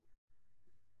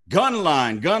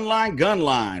Gunline, gunline,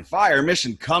 gunline. Fire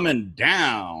mission coming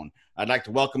down. I'd like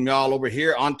to welcome y'all over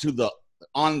here onto the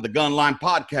On the Gunline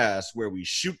podcast, where we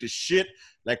shoot the shit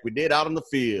like we did out in the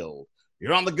field.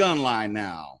 You're on the gunline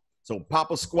now, so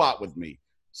pop a squat with me.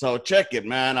 So check it,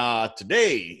 man.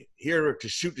 Today, here to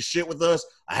shoot the shit with us,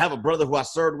 I have a brother who I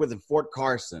served with in Fort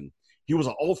Carson. He was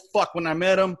an old fuck when I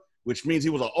met him, which means he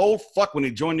was an old fuck when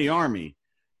he joined the Army.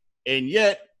 And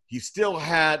yet, he still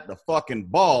had the fucking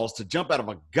balls to jump out of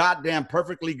a goddamn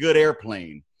perfectly good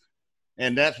airplane.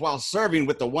 And that's while serving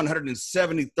with the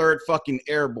 173rd fucking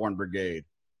Airborne Brigade.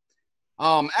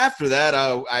 After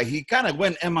that, he kind of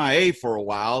went MIA for a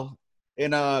while.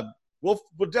 And we'll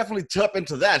definitely tap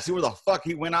into that, see where the fuck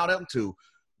he went out into.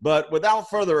 But without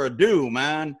further ado,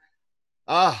 man,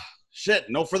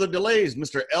 no further delays.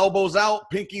 Mr. Elbows Out,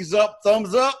 Pinkies Up,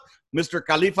 Thumbs Up, Mr.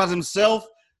 Califas himself,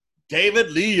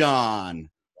 David Leon.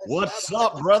 What's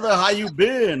up, brother? How you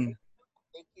been?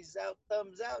 Pinkies out,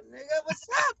 thumbs out, nigga. What's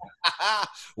up?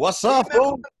 What's up,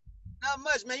 fool? Not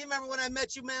much, man. You remember when I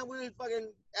met you, man? We were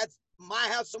fucking at my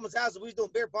house, someone's house, and we was doing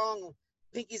beer pong,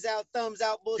 pinkies out, thumbs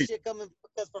out, bullshit coming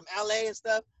from LA and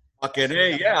stuff. Fucking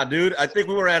hey, yeah, dude. I think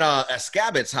we were at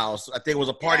Scabbett's house. I think it was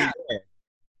a party there.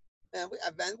 Man,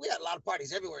 we had a lot of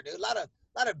parties everywhere, dude. A lot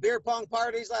of beer pong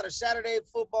parties, a lot of Saturday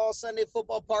football, Sunday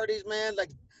football parties, man. Like,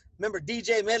 remember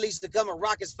DJ Medley used to come and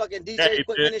rock his fucking DJ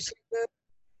equipment and shit, dude?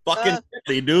 Fucking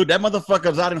Medley, dude. That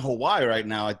motherfucker's out in Hawaii right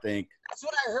now, I think. That's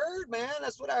what I heard, man.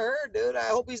 That's what I heard, dude. I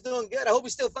hope he's doing good. I hope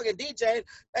he's still fucking DJing.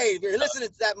 Hey, if you're listening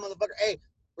to that motherfucker, hey,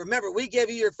 remember, we gave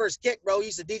you your first kick, bro. You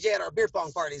used to DJ at our beer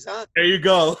pong parties, huh? There you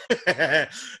go. Hey,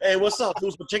 what's up,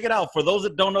 fools? But check it out. For those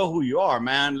that don't know who you are,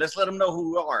 man, let's let them know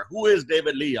who you are. Who is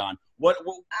David Leon?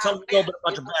 Tell me a little bit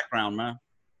about your background, man.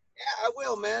 Yeah, I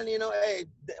will, man. You know, hey,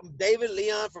 David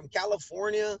Leon from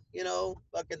California, you know,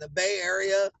 fucking the Bay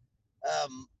Area.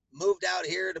 Moved out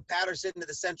here to Patterson to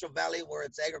the Central Valley where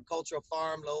it's agricultural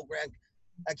farm, low rent.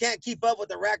 I can't keep up with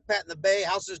the rack pat in the Bay.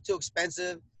 Houses are too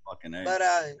expensive. Fucking A. But,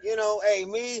 you know, hey,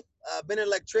 been an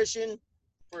electrician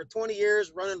for 20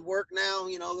 years, running work now,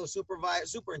 you know, the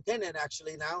superintendent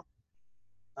actually now.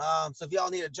 So if y'all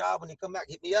need a job when you come back,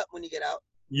 hit me up when you get out.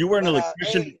 You were an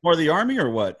electrician before the Army or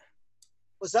what?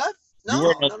 What's that?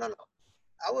 No.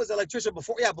 I was an electrician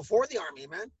before the Army,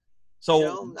 man. So you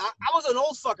know, I was an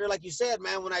old fucker, like you said,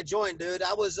 man, when I joined, dude.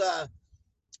 I was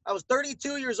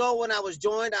 32 years old when I was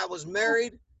joined. I was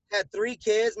married, had 3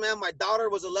 kids, man. My daughter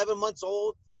was 11 months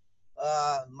old.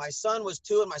 My son was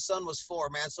 2 and my son was 4,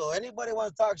 man. So anybody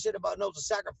want to talk shit about knows what a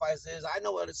sacrifice is, I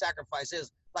know what a sacrifice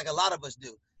is, like a lot of us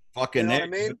do. Fucking, you know what I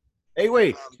mean? Hey,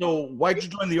 wait. So why'd you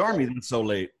join the Army then so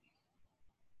late?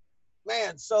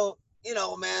 Man, so, you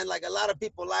know, man, like a lot of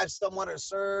people, life, some want to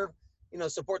serve, you know,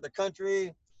 support the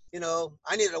country. You know,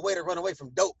 I needed a way to run away from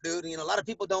dope, dude. You know, a lot of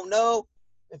people don't know.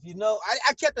 If you know,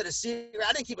 I kept it a secret.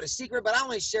 I didn't keep it a secret, but I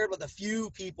only shared with a few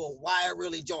people why I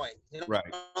really joined. You know right.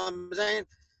 what I'm saying?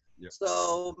 Yeah.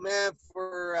 So, man,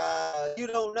 for you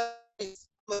don't know,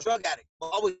 I'm a drug addict.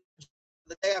 Always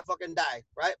the day I fucking die,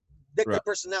 right? Addictive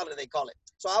personality, they call it.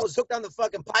 So I was hooked on the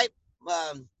fucking pipe.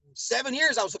 7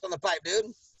 years I was hooked on the pipe,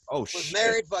 dude. Oh, was shit.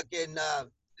 married, fucking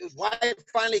his wife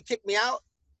finally kicked me out.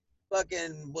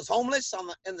 Fucking was homeless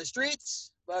in the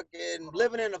streets, fucking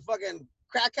living in a fucking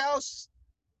crack house,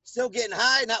 still getting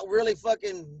high, not really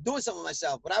fucking doing something with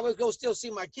myself. But I would go still see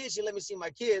my kids. She let me see my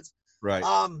kids. Right.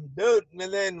 Dude,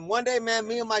 and then one day, man,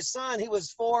 me and my son, he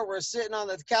was 4, we're sitting on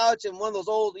the couch and one of those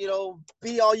old, you know,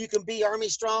 Be All You Can Be Army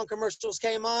Strong commercials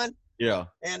came on. Yeah.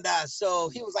 And so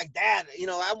he was like, Dad, you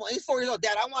know, he's 4 years old,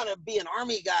 Dad, I want to be an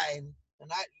Army guy. And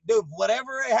I, dude,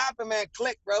 whatever it happened, man,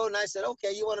 clicked, bro. And I said,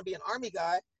 okay, you want to be an Army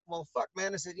guy? Well, fuck,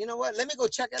 man. I said, you know what? Let me go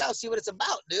check it out, see what it's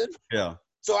about, dude. Yeah.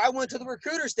 So I went to the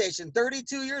recruiter station,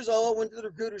 32 years old, went to the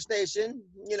recruiter station,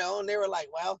 you know, and they were like,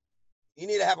 well, you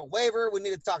need to have a waiver. We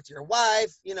need to talk to your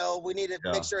wife. You know, we need to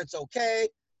make sure it's okay.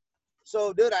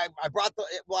 So, dude, I brought the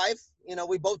wife. You know,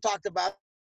 we both talked about.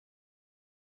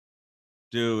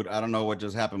 Dude, I don't know what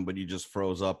just happened, but you just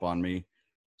froze up on me.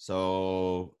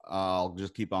 So I'll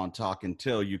just keep on talking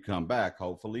till you come back,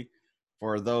 hopefully.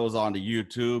 For those on the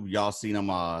YouTube, y'all seen him.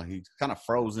 He's kind of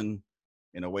frozen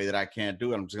in a way that I can't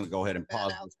do it. I'm just gonna go ahead and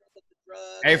pause.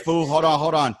 Hey, fool, hold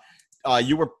on.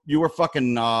 You were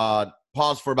fucking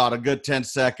paused for about a good 10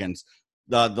 seconds.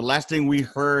 The last thing we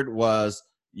heard was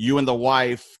you and the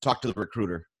wife talked to the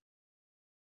recruiter.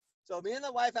 So me and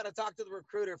the wife had to talk to the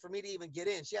recruiter for me to even get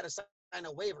in. She had to sign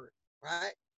a waiver,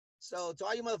 right? So to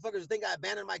all you motherfuckers who think I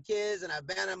abandoned my kids and I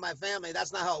abandoned my family,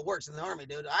 that's not how it works in the Army,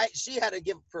 dude. She had to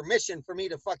give permission for me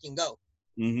to fucking go.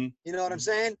 Mm-hmm. You know what I'm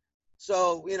saying?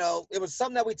 So, you know, it was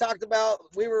something that we talked about.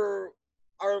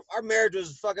 our marriage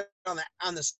was fucking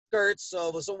on the skirts, so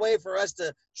it was a way for us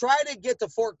to try to get to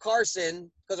Fort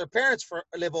Carson because our parents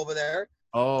live over there,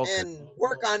 okay. and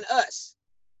work on us,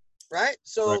 right? Right.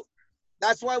 So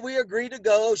that's why we agreed to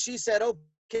go. She said,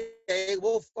 okay,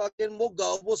 we'll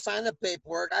go. We'll sign the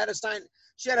paperwork.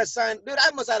 She had to sign, dude,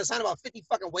 I must have to sign about 50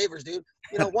 fucking waivers, dude.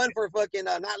 You know, one for fucking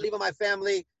not leaving my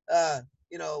family,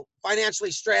 you know,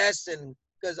 financially stressed. And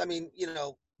because, I mean, you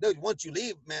know, dude, once you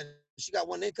leave, man, she got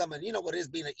one income, and you know what it is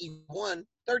being an E1.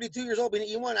 32 years old being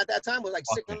an E1 at that time was like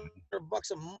 $600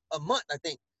 a month, I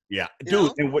think. Yeah, You dude.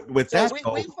 know? And with So that, we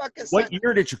fucking what signed,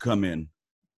 year did you come in?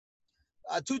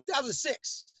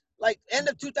 2006, like end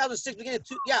of 2006, beginning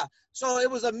of yeah. So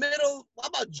it was a middle, how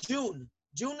about June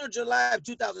or July of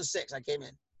 2006 I came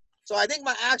in. So I think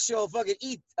my actual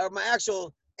my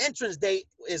actual entrance date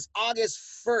is August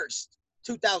 1st,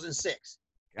 2006.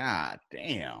 God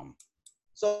damn.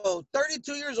 So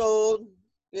 32 years old,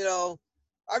 you know,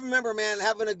 I remember, man,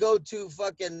 having to go to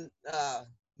fucking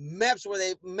MEPS where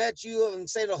they met you and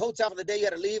stayed at a hotel for the day you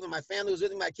had to leave, and my family was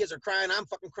with me. My kids are crying. I'm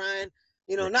fucking crying.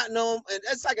 You know, not knowing, and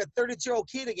it's like a 32-year-old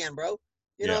kid again, bro.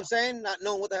 You know what I'm saying? Not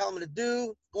knowing what the hell I'm gonna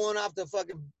do. Going off the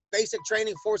fucking basic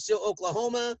training, Fort Sill,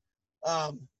 Oklahoma.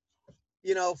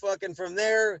 You know, fucking from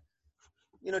there,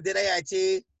 you know, did AIT,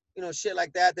 you know, shit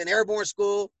like that. Then airborne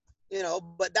school, you know.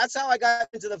 But that's how I got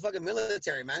into the fucking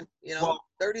military, man. You know,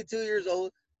 32 years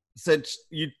old. Since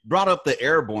you brought up the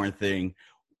airborne thing,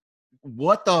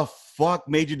 what the fuck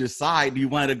made you decide you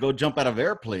wanted to go jump out of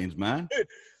airplanes, man?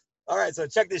 All right, so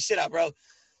check this shit out, bro.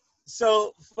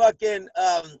 So fucking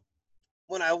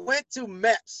when I went to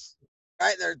MEPS,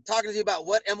 right, they're talking to you about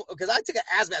what, because I took an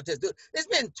ASVAB test, dude. It's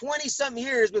been 20-something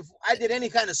years before I did any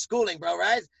kind of schooling, bro,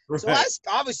 right? So I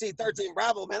obviously 13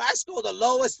 Bravo, man. I scored the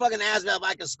lowest fucking ASVAB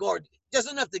I could score, just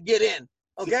enough to get in.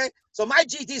 Okay, so my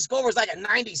GT score was like a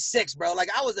 96, bro. Like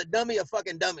I was a dummy of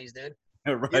fucking dummies, dude.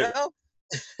 Right. You know?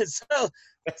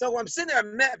 so I'm sitting there at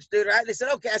MEPS, dude, right? They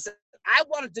said, okay. I said, I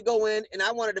wanted to go in and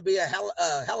I wanted to be a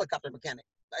helicopter mechanic.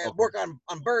 I work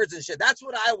on birds and shit. That's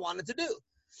what I wanted to do.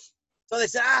 So they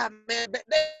said, man,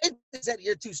 they said,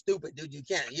 you're too stupid, dude. You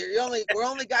can't. We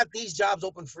only got these jobs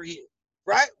open for you,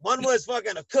 right? One was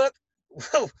fucking a cook.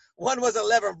 One was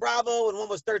 11 Bravo and one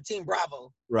was 13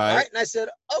 Bravo. Right. And I said,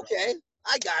 okay,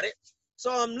 I got it.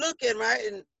 So I'm looking, right?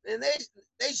 And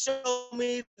they show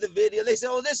me the video. They said,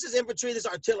 oh, this is infantry, this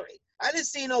is artillery. I didn't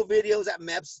see no videos at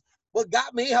MEPS. What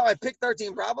got me, how I picked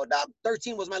 13 Bravo, dog?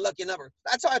 13 was my lucky number.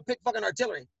 That's how I picked fucking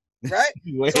artillery, right?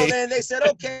 So then they said,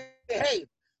 okay, hey,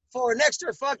 for an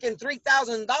extra fucking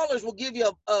 $3,000, we'll give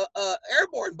you a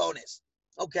airborne bonus.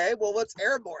 Okay, well, what's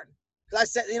airborne? Because I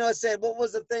said, you know, I said, what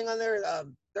was the thing on there?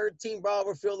 13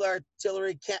 Bravo field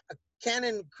artillery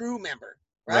cannon crew member.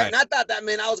 Right? And I thought that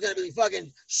meant I was going to be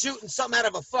fucking shooting something out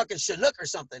of a fucking Chinook or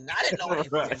something. I didn't know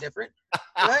anything different.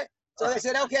 Right? So they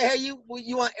said, okay, hey, you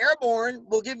want airborne?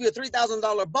 We'll give you a $3,000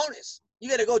 bonus. You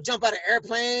got to go jump out of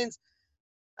airplanes.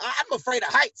 I'm afraid of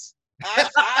heights.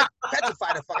 I'm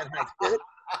petrified of fucking heights, dude.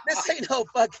 This ain't no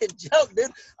fucking joke,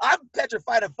 dude. I'm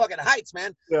petrified of fucking heights,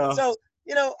 man. Yeah. So,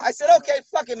 you know, I said, okay,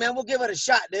 fuck it, man. We'll give it a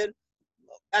shot, dude.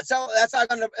 That's how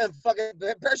I'm going to fucking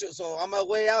parachute. So on my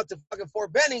way out to fucking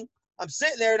Fort Benning, I'm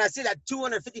sitting there and I see that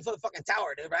 250-foot fucking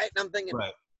tower, dude, right? And I'm thinking,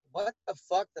 what the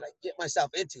fuck did I get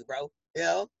myself into, bro? You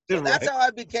know? So that's how I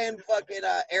became fucking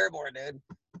airborne,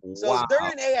 dude. So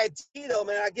during AIT, though,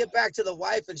 man, I get back to the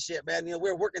wife and shit, man. You know, we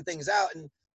were working things out. And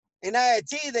in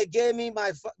AIT, they gave me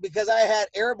because I had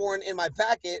airborne in my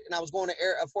packet and I was going to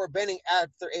Fort Benning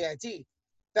after AIT.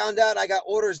 Found out I got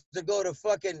orders to go to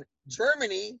fucking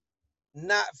Germany,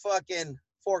 not fucking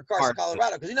Fort Carson,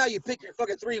 Colorado. Because you know, you pick your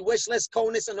fucking 3 wish lists,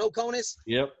 CONUS and no CONUS.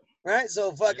 Yep. Right.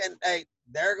 So fucking, hey,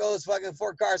 there goes fucking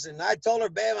Fort Carson. And I told her,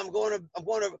 babe, I'm going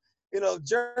to, you know,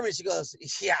 Germany. She goes,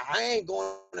 yeah, I ain't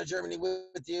going to Germany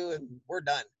with you, and we're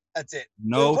done. That's it.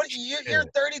 No. So you're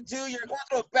 32. You're going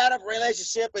through a bad up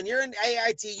relationship, and you're in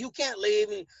AIT. You can't leave.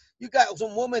 And you got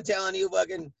some woman telling you,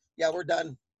 fucking, yeah, we're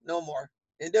done. No more.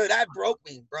 And dude, that broke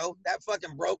me, bro. That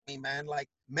fucking broke me, man. Like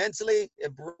mentally,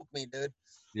 it broke me, dude.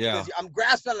 Yeah. I'm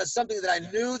grasping onto something that I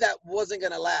knew that wasn't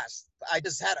gonna last. I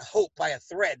just had a hope by a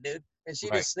thread, dude. And she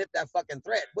just snipped that fucking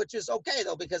thread, which is okay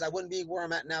though, because I wouldn't be where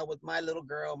I'm at now with my little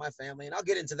girl, my family, and I'll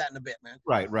get into that in a bit, man.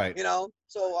 Right. You know,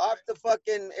 so off the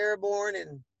fucking airborne,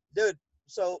 and dude,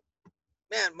 so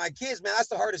man, my kids, man, that's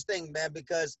the hardest thing, man,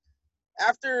 because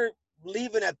after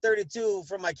leaving at 32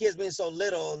 from my kids being so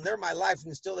little, and they're my life,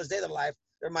 and still this day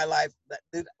they're my life.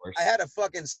 Dude, I had to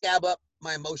fucking scab up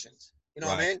my emotions. You know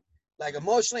what I mean? Like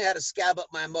emotionally, I had to scab up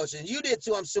my emotions. You did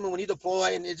too, I'm assuming, when you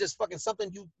deploy, and it's just fucking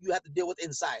something you have to deal with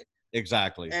inside.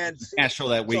 Exactly. And can't show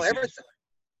that weakness. So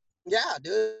yeah,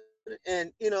 dude.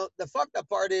 And you know, the fucked up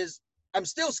part is I'm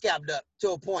still scabbed up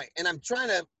to a point, and I'm trying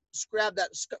to scratch that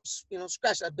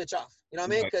bitch off. You know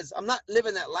what I mean? Right. Because I'm not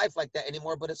living that life like that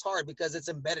anymore. But it's hard because it's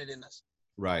embedded in us.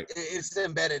 Right. It's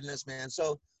embedded in us, man.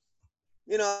 So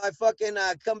you know, I fucking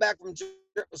come back from.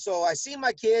 So I see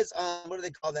my kids on what do they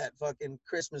call that? Fucking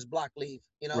Christmas block leave.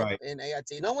 You know, Right. in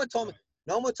AIT. No one told me.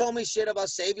 No one told me shit about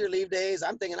save your leave days.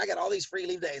 I'm thinking I got all these free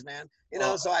leave days, man. You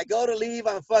know, so I go to leave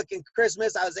on fucking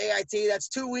Christmas. I was AIT. That's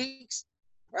 2 weeks,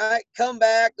 right? Come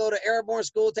back, go to airborne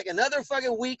school, take another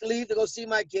fucking week leave to go see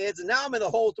my kids, and now I'm in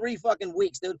the whole 3 fucking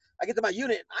weeks, dude. I get to my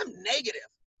unit, I'm negative.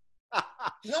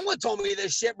 No one told me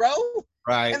this shit, bro.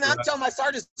 Right. And I'm telling my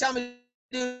sergeants, tell me,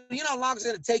 dude, you know how long it's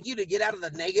gonna take you to get out of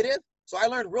the negative? So I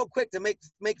learned real quick to make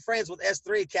friends with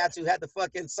S3 cats who had the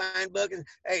fucking sign book and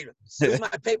hey, here's my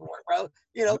paperwork, bro.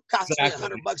 You know, cost me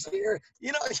 $100 a year.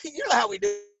 You know how we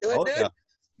do it, dude.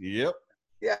 Yeah. Yep.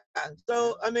 Yeah.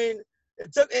 So I mean,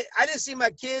 I didn't see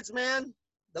my kids, man.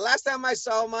 The last time I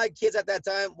saw my kids at that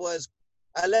time was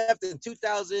I left in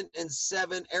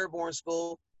 2007 airborne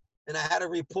school, and I had a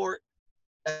report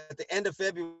at the end of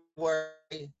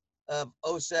February of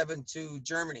 07 to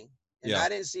Germany. And I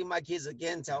didn't see my kids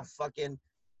again until fucking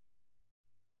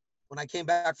when I came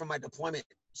back from my deployment.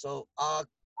 So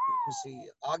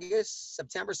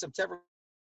September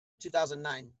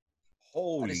 2009.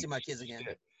 I didn't see my kids again.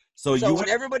 Shit. So when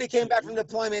everybody came back from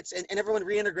deployments and everyone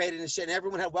reintegrated and shit, and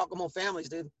everyone had welcome home families,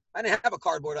 dude. I didn't have a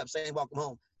cardboard up saying welcome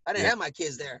home. I didn't have my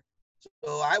kids there.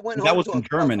 So I went home. That was in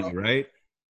Germany, right?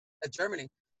 At Germany.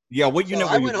 Yeah, what unit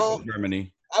were you in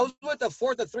Germany? I was with the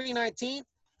 4th of 319th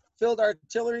Field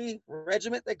Artillery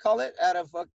Regiment, they call it, out of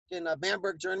fucking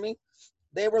Bamberg, Germany.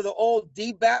 They were the old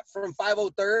DBAT from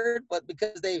 503rd, but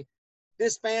because they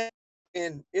disbanded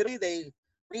in Italy, they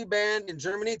reband in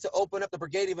Germany to open up the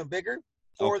brigade even bigger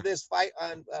for this fight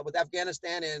on with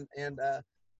Afghanistan and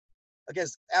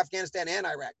against Afghanistan and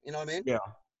Iraq. You know what I mean? Yeah.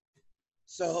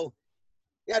 So,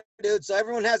 yeah, dude. So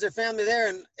everyone has their family there,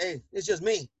 and hey, it's just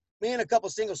me and a couple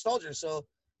single soldiers. So,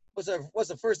 what's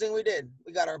the first thing we did?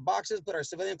 We got our boxes, put our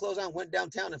civilian clothes on, went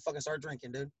downtown, and fucking started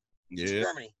drinking, dude. Yeah.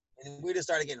 Germany, and we just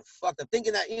started getting fucked up,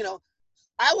 thinking that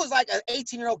I was like an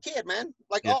 18-year-old kid, man.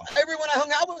 Like everyone I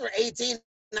hung out with were 18,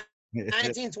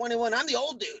 19, 21. I'm the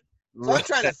old dude. So I'm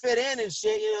trying to fit in and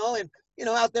shit, and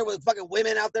out there with fucking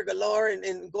women out there galore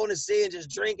and going to sea and just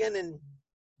drinking. And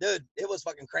dude, it was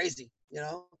fucking crazy,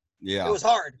 Yeah. It was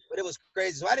hard, but it was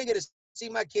crazy. So I didn't get to see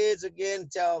my kids again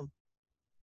until,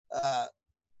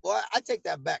 well, I take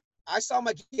that back. I saw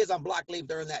my kids on block leave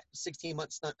during that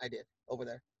 16-month stunt I did over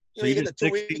there. So you get the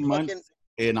 2 week months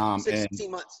in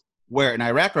 16 months. Where, in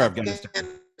Iraq or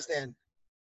Afghanistan?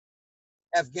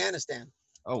 Afghanistan.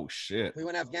 Oh shit. We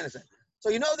went to Afghanistan. So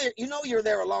you're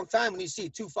there a long time when you see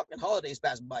 2 fucking holidays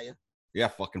pass by you. Yeah,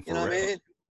 fucking for real. What I mean?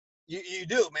 You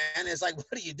do, man. It's like, what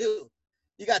do?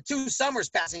 You got 2 summers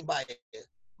passing by you.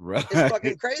 Right. It's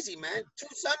fucking crazy, man. 2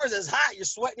 summers is hot. You're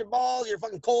sweating your balls. You're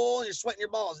fucking cold. You're sweating your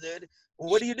balls, dude. Well,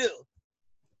 what do you do?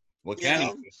 What can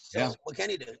you do? So what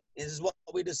can you do? This is what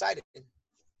we decided.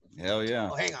 Hell yeah.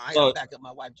 Oh, hang on. I gotta back up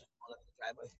my wife.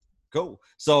 Cool.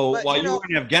 So while you were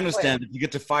in Afghanistan, did you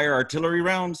get to fire artillery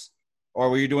rounds? Or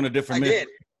were you doing a different mission? I did.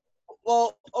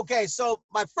 Well, okay, so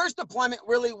my first deployment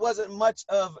really wasn't much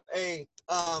of a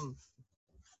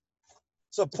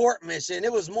support mission.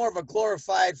 It was more of a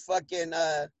glorified fucking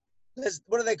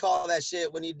what do they call that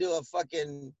shit when you do a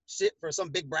fucking shit for some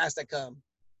big brass that come?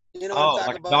 You know what I'm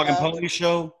talking about? Dog and pony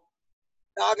show?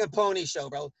 Dog and pony show,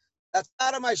 bro. That's a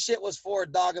lot of my shit was for a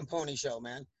dog and pony show,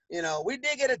 man. We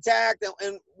did get attacked,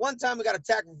 and one time we got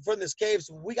attacked from this cave,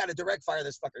 so we got to direct fire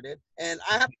this fucker, dude. And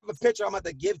I have a picture I'm about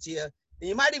to give to you, and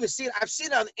you might even see it. I've seen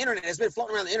it on the internet. It's been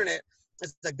floating around the internet.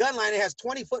 It's a gun line. It has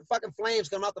 20-foot fucking flames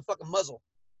coming out the fucking muzzle.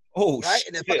 Oh, right? Shit.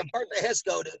 And then fucking burnt the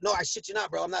HESCO. No, I shit you not,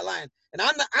 bro. I'm not lying. And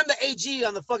I'm the AG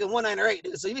on the fucking 198,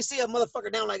 dude. So if you see a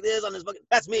motherfucker down like this on this fucking,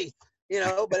 that's me,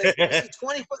 But if you see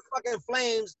 20-foot fucking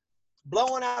flames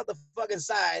blowing out the fucking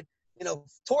side,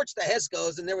 torch the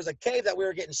HESCOs, and there was a cave that we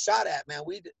were getting shot at, man.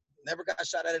 We never got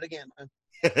shot at it again,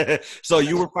 man. So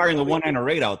you were firing the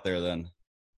 198 out there then?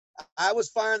 I was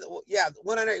firing,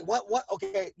 198. What?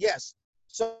 Okay, yes.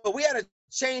 So we had to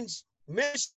change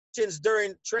missions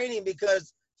during training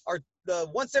because the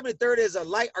 173rd is a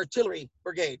light artillery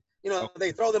brigade.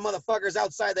 They throw the motherfuckers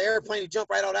outside the airplane. You jump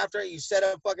right out after it. You set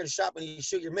up fucking shop and you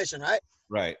shoot your mission, right?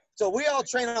 Right. So we all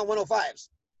train on 105s.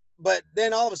 But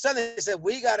then all of a sudden they said,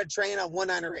 we got to train on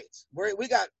 198s. We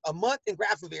got a month in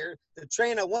Grafenwehr to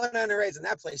train on 198s, and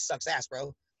that place sucks ass,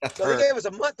 bro. So they gave us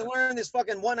a month to learn this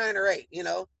fucking 198,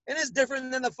 and it's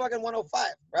different than the fucking 105,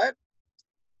 right?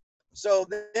 So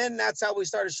then that's how we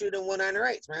started shooting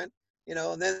 198s, man. You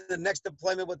know, and then the next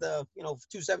deployment with the,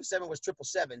 277 was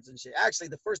 777s and shit. Actually,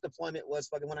 the first deployment was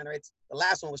fucking 198s. The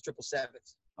last one was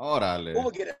 777s. Órale.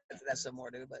 We'll get into that some more,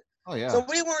 dude. But Oh, yeah. so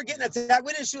we weren't getting attacked.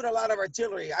 We didn't shoot a lot of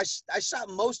artillery. I shot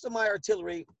most of my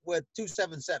artillery with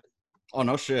 277. Oh,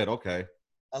 no shit. Okay.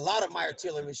 A lot of my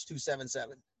artillery was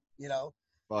 277. You know,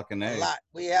 Fucking a A. lot.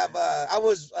 We have. I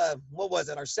was. What was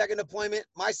it? Our second deployment.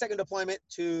 My second deployment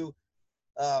to,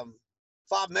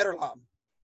 Fob Metterlam.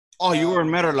 Oh, you were in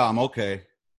Metalam. Okay.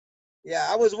 Yeah,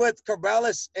 I was with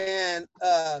Cabrales and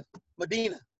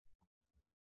Medina.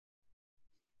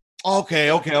 Okay.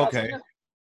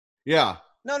 Yeah.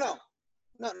 No.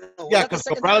 Yeah, because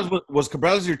was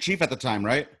Cabrales your chief at the time,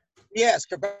 right? Yes,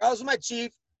 Cabrales was my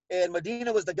chief, and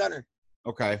Medina was the gunner.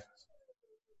 Okay.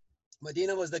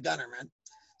 Medina was the gunner, man.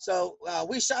 So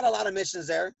we shot a lot of missions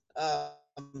there.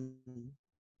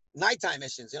 Nighttime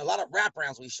missions, a lot of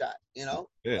wraparounds we shot,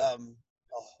 Yeah.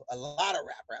 A lot of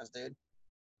wraparounds, dude.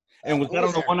 And was that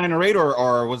on the 198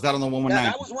 or was that on the 119?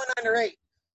 Yeah, that was 198.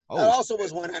 Oh. That also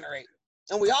was 198.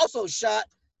 And we also shot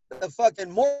the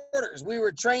fucking mortars. We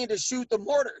were trained to shoot the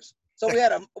mortars. So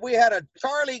we had a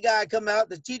Charlie guy come out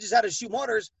that teaches how to shoot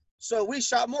mortars. So we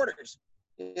shot mortars.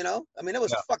 I mean, it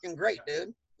was fucking great,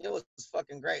 dude. It was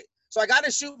fucking great. So I got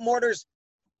to shoot mortars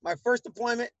my first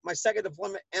deployment, my second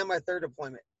deployment, and my third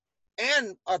deployment.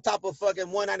 And on top of fucking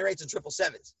 198s and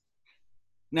 777s.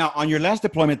 Now, on your last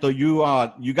deployment, though, you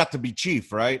got to be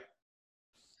chief, right?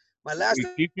 My last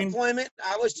deployment,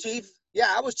 I was chief.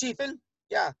 Yeah, I was chiefing.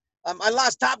 Yeah. I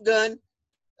lost Top Gun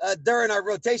during our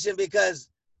rotation because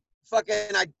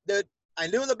fucking I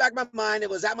knew in the back of my mind it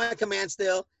was at my command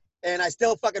still, and I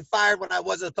still fucking fired when I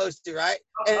wasn't supposed to, right?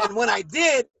 And when I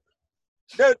did,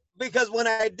 dude, because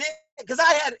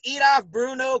I had Edolf,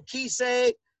 Bruno,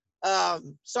 Kisei,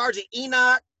 Sergeant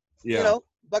Enoch,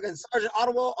 fucking Sergeant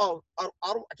Ottawa. I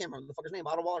can't remember the fucker's name,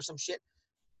 Ottawa or some shit.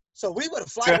 So we would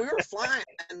fly. We were flying,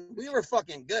 and we were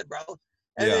fucking good, bro.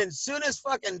 And then soon as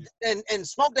fucking and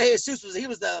Smoke De Jesus he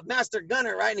was the master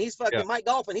gunner, right? And he's fucking Mike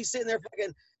Golf, and he's sitting there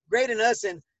fucking grading us.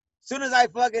 And soon as I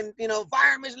fucking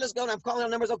fire mission, let's go. And I'm calling out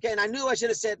numbers, okay. And I knew I should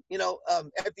have said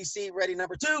FTC ready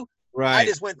number 2. Right. I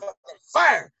just went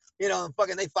fire, and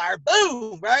fucking they fired,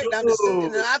 boom, right. And I'm just sitting,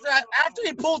 and after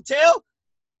he pulled tail,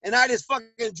 and I just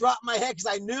fucking dropped my head because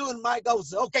I knew, and Mike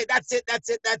goes, okay, that's it.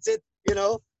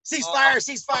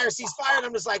 Ceasefire. And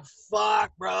I'm just like,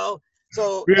 fuck, bro.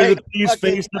 So the peace,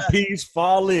 face the peace,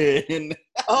 fall in.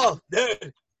 Oh,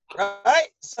 dude. Right?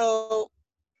 So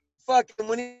fucking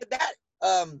when he did that,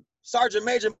 Sergeant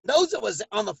Major Mendoza was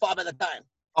on the fob at the time.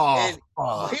 And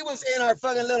he was in our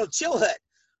fucking little chill hut.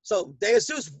 So De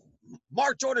Jesus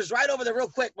march orders right over there real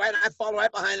quick, right? And I followed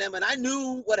right behind them, and I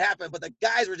knew what happened, but the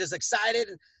guys were just excited.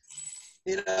 And,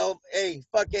 he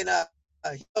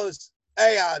goes,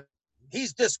 hey,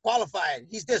 he's disqualified.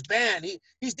 He's disbanded.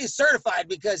 He's decertified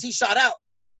because he shot out.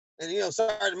 And,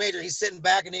 Sergeant Major, he's sitting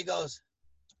back, and he goes,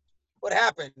 what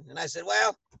happened? And I said,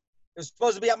 well, it was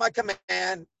supposed to be at my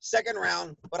command, second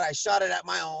round, but I shot it at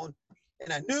my own.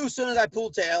 And I knew as soon as I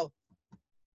pulled tail,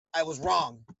 I was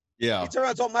wrong. Yeah. He turned around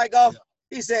and told Mike Golf,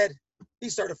 he said,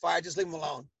 he's certified, just leave him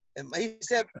alone. And he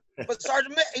said, but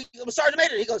Sergeant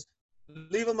Major, he goes,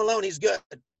 leave him alone, he's good.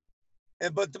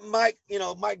 But Mike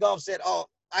Golf said, oh,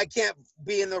 I can't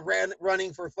be in the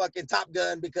running for fucking Top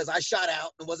Gun because I shot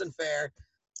out. It wasn't fair.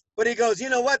 But he goes, you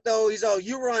know what, though? He's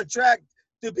you were on track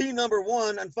to be number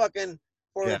 1 on fucking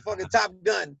Top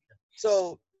Gun.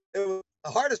 So the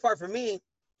hardest part for me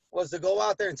was to go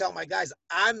out there and tell my guys,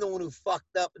 I'm the one who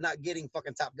fucked up not getting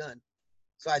fucking Top Gun.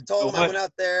 So I told him, I went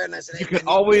out there and I said, you can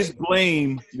always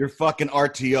blame your fucking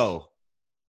RTO.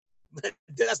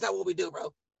 That's not what we do,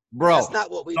 bro. Bro, that's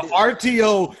not what we do.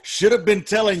 RTO should have been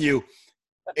telling you,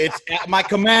 it's at my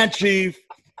command chief.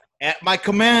 At my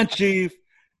command chief.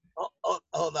 Oh,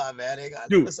 hold on, man. Hang on.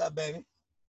 Dude. What's up, baby?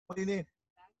 What do you need?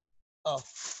 Oh.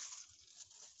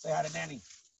 Say hi to Nanny.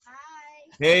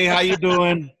 Hi. Hey, how you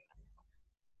doing?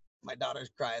 My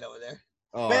daughter's crying over there.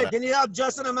 Oh, Babe, can you help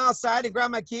Justin him outside and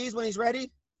grab my keys when he's ready?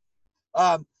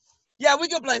 Yeah, we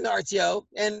could blame the RTO,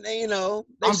 and they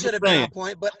should have been on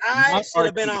point, but I should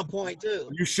have been on point too.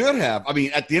 You should have. I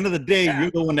mean, at the end of the day,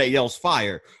 you're the one that yells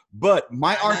fire. But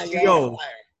my RTO,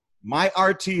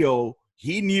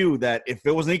 he knew that if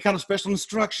there was any kind of special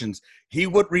instructions, he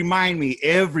would remind me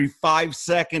every 5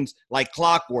 seconds like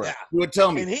clockwork. Yeah. He would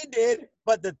tell me. And he did,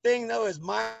 but the thing though is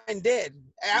mine did.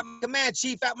 At my command,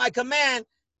 chief, at my command,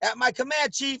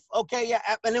 chief. Okay, yeah,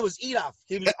 and it was Edolf.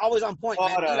 He was always on point,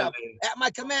 man. Edolf, at my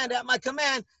command.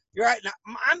 You're right. Now,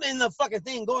 I'm in the fucking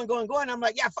thing going. I'm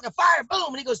like, yeah, fucking fire, boom.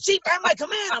 And he goes, chief, at my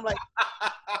command. I'm like,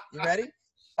 you ready?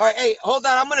 All right, hey, hold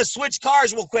on. I'm gonna switch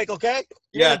cars real quick, okay?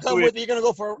 You're gonna come with me. You're gonna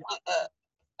go for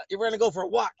a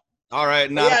walk. All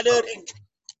right, now. Yeah, dude.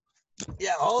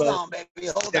 Yeah, hold on, baby.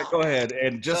 Hold on. Go ahead.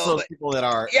 And just so people that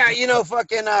are. Yeah, you know,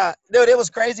 fucking, dude, it was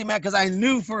crazy, man, because I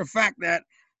knew for a fact that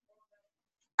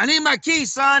I need my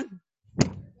keys, son.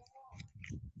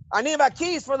 I need my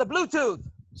keys for the Bluetooth.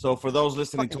 So for those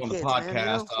listening to on the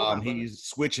podcast, man, he's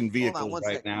switching vehicles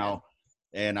right now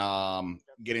and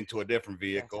getting to a different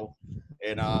vehicle.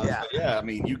 And yeah, I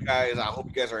mean, you guys, I hope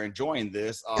you guys are enjoying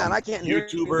this. God, I can't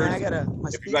YouTubers, hear you,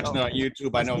 if you're watching it on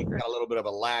YouTube, I know it's got a little bit of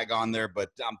a lag on there, but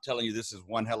I'm telling you, this is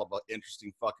one hell of an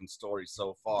interesting fucking story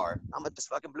so far. I'm with this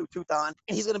fucking Bluetooth on,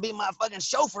 and he's gonna be my fucking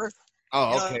chauffeur.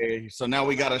 Oh, okay. So now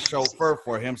we got a chauffeur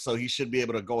for him, so he should be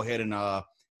able to go ahead and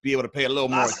be able to pay a little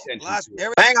more attention.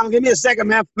 Hang on, give me a second,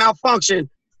 man. Malfunction.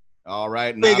 All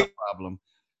right, not a problem.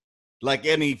 Like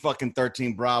any fucking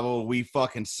 13 Bravo, we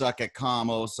fucking suck at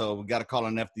commo, so we got to call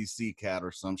an FDC cat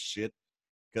or some shit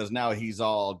because now he's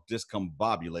all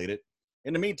discombobulated.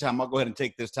 In the meantime, I'll go ahead and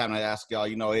take this time and ask y'all,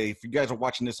 you know, hey, if you guys are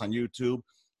watching this on YouTube,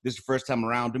 this is your first time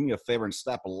around, do me a favor and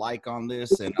slap a like on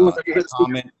this and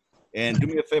comment. And do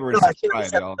me a favor and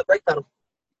subscribe, y'all.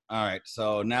 All right,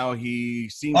 so now he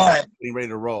seems getting ready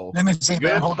to roll. Let me see,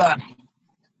 man. Hold on.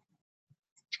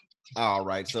 All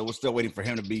right, so we're still waiting for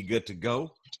him to be good to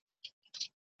go.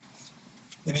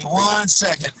 Give me 1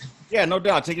 second. Yeah, no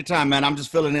doubt. Take your time, man. I'm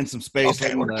just filling in some space.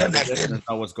 Okay, we're connected.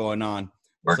 Know what's going on.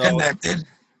 We're connected.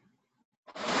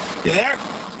 You there?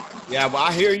 Yeah, well,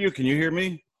 I hear you. Can you hear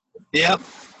me? Yep.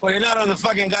 Well, you're not on the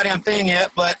fucking goddamn thing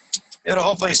yet, but it'll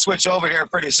hopefully switch over here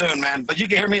pretty soon, man. But you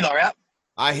can hear me though, right?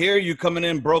 I hear you coming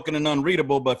in broken and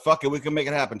unreadable, but fuck it, we can make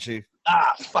it happen, Chief.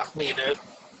 Ah, fuck me, dude.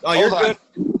 Oh, you're good.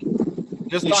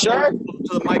 Just you sure?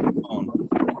 To the microphone.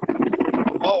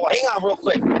 Oh, hang on real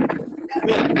quick.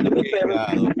 Let me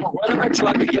run in my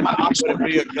truck and get my option. Would it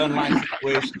be a gun line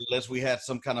situation unless we had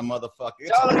some kind of motherfucker?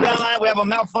 It's all a gun line. We have a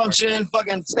malfunction.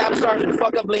 Fucking staff sergeant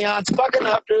fuck up Leon's fucking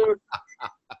up, dude.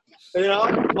 You know,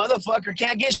 motherfucker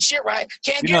can't get shit right.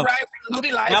 Can't get right.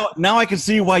 Nobody life. Now I can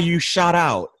see why you shot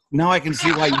out. Now I can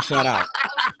see why you shot out.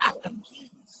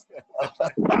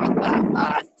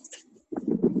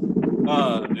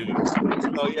 Dude.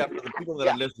 So yeah, for the people that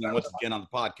are listening once again on the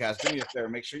podcast, do me a favor,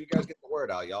 make sure you guys get the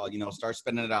word out, y'all. You know, start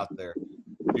spending it out there.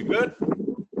 You good?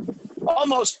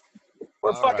 Almost.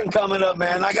 We're fucking coming up,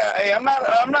 man. I'm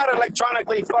not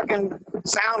electronically fucking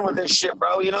sound with this shit,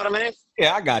 bro. You know what I mean?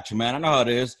 Yeah, I got you, man. I know how it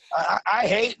is. I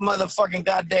hate motherfucking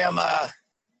goddamn.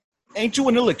 Ain't you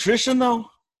an electrician though?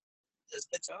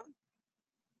 It's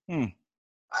on.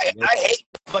 I hate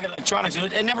fucking electronics.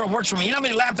 It never works for me. You know how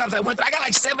many laptops I went through? I got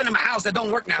like 7 in my house that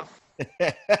don't work now.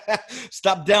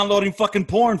 Stop downloading fucking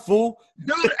porn, fool.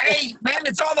 Dude, hey, man,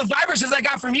 it's all the viruses I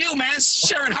got from you, man.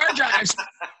 Sharing hard drives.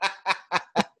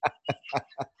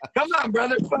 Come on,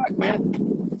 brother. Fuck,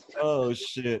 man. Oh,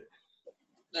 shit.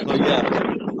 So,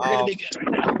 yeah.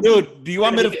 Dude, do you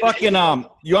want me to fucking,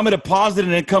 you want me to pause it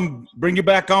and then come bring you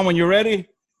back on when you're ready?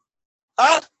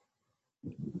 Huh?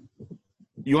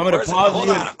 You want me to pause it? Hold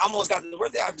on. I almost got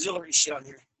where's the auxiliary shit on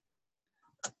here?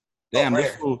 Damn,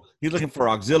 this fool, he's looking for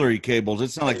auxiliary cables.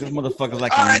 It sounds like this motherfucker's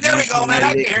like. All right, there we go, man.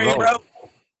 I can hear you, bro.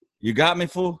 You got me,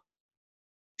 fool?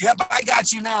 Yep, I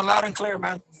got you now, loud and clear,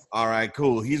 man. All right,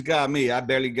 cool. He's got me. I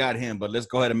barely got him, but let's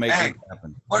go ahead and make it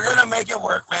happen. We're gonna make it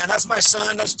work, man. That's my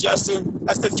son. That's Justin.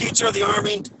 That's the future of the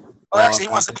Army. Well, actually, he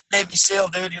wants to be Navy SEAL,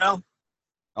 dude. You know.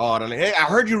 Oh, hey, I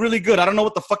heard you really good. I don't know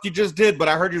what the fuck you just did, but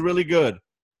I heard you really good.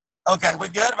 Okay, we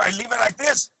good? If I leave it like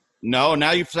this? No, now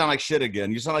you sound like shit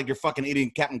again. You sound like you're fucking eating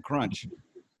Captain Crunch.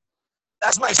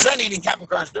 That's my son eating Captain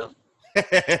Crunch, dude.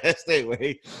 Stay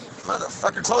away.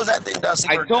 Motherfucker, close that thing down.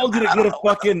 I told you to get a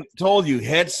fucking,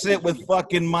 headset with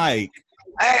fucking mic.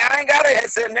 Hey, I ain't got a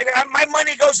headset, nigga. My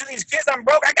money goes to these kids. I'm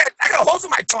broke. I got holes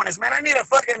in my 20s, man. I need a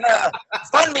fucking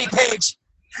fund me page.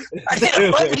 I need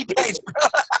a fund me page, bro.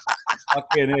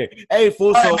 Fucking hey,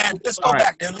 fool. All right, man, let's go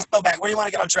back, dude. Let's go back. Where do you want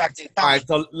to get on track to? All right,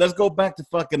 so let's go back to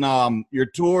fucking your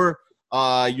tour.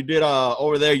 You did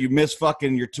over there. You missed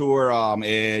fucking your tour.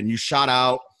 And you shot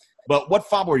out. But what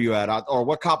fob were you at, or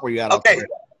what cop were you at? Okay,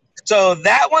 so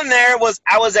that one there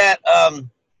I was at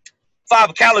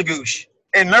Fob Kalagoosh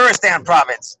in Nuristan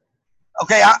province.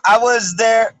 Okay, I was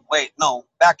there. Wait, no,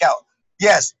 back out.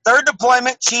 Yes, 3rd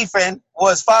deployment chiefin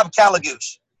was Fob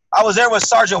Kalagoosh. I was there with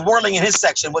Sergeant Worling in his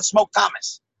section with Smoke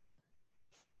Thomas.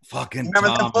 Fucking remember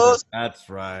Thomas, them fools? That's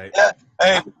right. Yeah.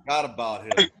 Hey, I forgot about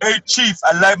him. Hey, Chief,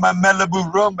 I like my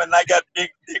Malibu rum and I got big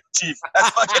dick, Chief. That's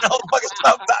fucking old fucking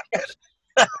Smoke Thomas.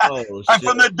 Oh, I'm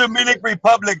from the Dominican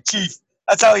Republic, Chief.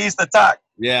 That's how he used to talk.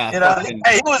 Yeah. You know,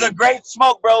 hey, he was a great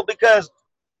smoke, bro, because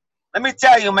let me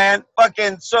tell you, man.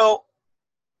 Fucking so,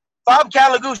 Fob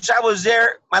Calagoosh, I was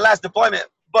there my last deployment.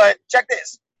 But check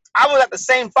this. I was at the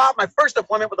same fob my first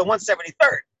deployment with the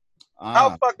 173rd.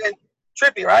 How fucking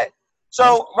trippy, right?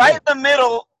 So right in the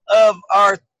middle of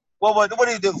our, what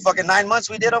do you do? Fucking 9 months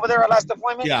we did over there, our last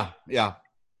deployment? Yeah.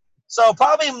 So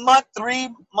probably month 3,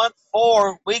 month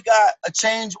 4, we got a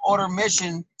change order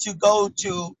mission to go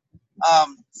to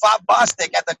Fob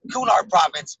Bostic at the Kunar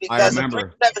province because the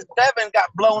 377 got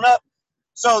blown up.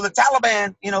 So the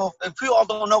Taliban, you know, if you all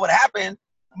don't know what happened,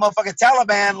 the motherfucking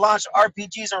Taliban launched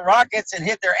RPGs and rockets and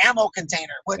hit their ammo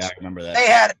container, which I remember that. They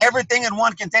had everything in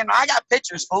one container. I got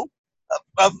pictures, fool,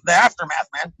 of the aftermath,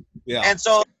 man. Yeah. And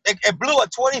so it blew a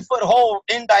 20-foot hole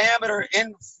in diameter,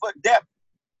 in foot depth.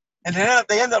 And then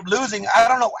they ended up losing, I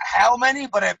don't know how many,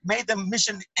 but it made them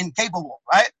mission incapable,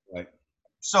 right? Right.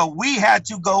 So we had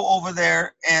to go over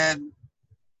there and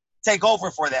take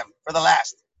over for them for the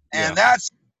last. And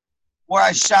that's where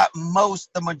I shot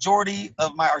the majority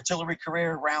of my artillery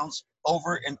career rounds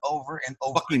over and over and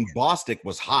over. Fucking Bostic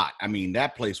was hot. I mean,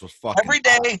 that place was fucking every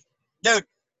day, dude.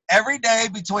 Every day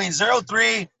between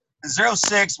 03 and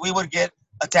 06, we would get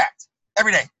attacked.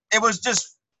 Every day. It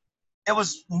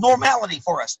was normality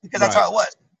for us because that's how it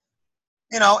was.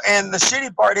 You know, and the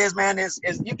shitty part is, man, is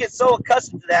you get so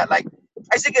accustomed to that. Like,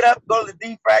 I used to get up, go to the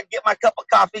defrag, get my cup of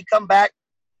coffee, come back,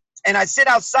 and I'd sit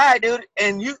outside, dude,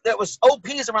 and there was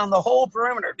OPs around the whole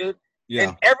perimeter, dude. Yeah.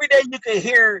 And every day you could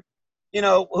hear, you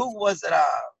know, who was it?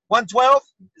 112?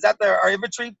 Is that our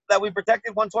infantry that we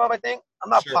protected? 112, I think. I'm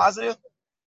not positive.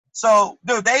 So,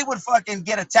 dude, they would fucking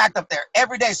get attacked up there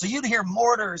every day. So you'd hear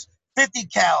mortars, 50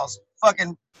 cals,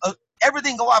 fucking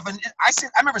everything go off. And I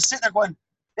remember sitting there going,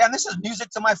 damn, this is music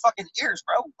to my fucking ears,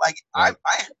 bro. Like, I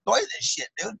enjoy this shit,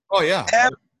 dude. Oh, yeah.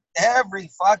 Every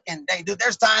fucking day. Dude,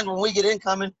 there's times when we get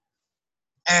incoming,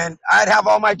 and I'd have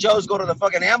all my Joes go to the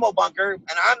fucking ammo bunker,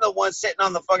 and I'm the one sitting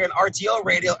on the fucking RTO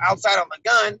radio outside on the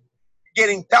gun,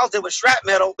 getting pelted with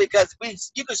shrapnel because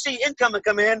you could see incoming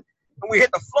come in, and we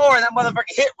hit the floor, and that motherfucker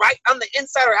hit right on the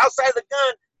inside or outside of the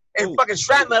gun, and fucking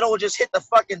shrapnel would just hit the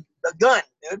gun,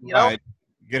 dude. You know?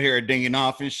 You could hear it dinging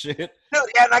off and shit. Dude,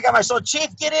 yeah, and I got my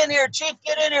Chief, get in here,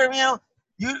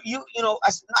 you know,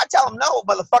 I tell them no,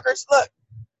 motherfuckers. Look,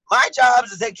 my job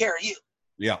is to take care of you.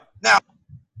 Yeah. Now,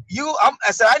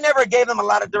 I said I never gave them a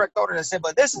lot of direct orders. I said,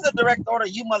 but this is the direct order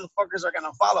you motherfuckers are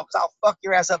gonna follow, because I'll fuck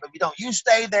your ass up if you don't. You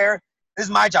stay there. This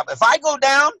is my job. If I go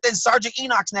down, then Sergeant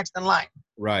Enoch's next in line.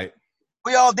 Right.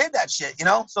 We all did that shit, you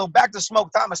know. So back to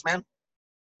Smoke Thomas, man.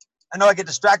 I know I get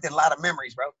distracted. A lot of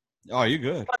memories, bro. Oh, you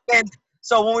good. And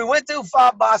so when we went through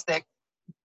Fob Bostic,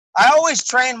 I always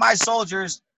trained my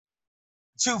soldiers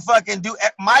to fucking do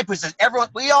my position.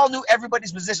 We all knew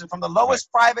everybody's position from the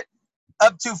lowest private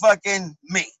up to fucking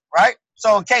me, right?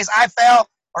 So in case I fell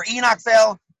or Enoch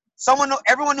fell,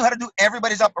 everyone knew how to do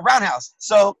everybody's upper roundhouse.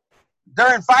 So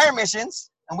during fire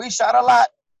missions, and we shot a lot,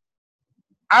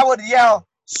 I would yell,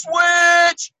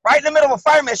 switch, right in the middle of a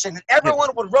fire mission, and everyone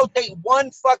would rotate one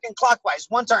fucking clockwise,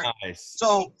 one turn. Nice.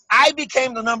 So I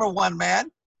became the number one man.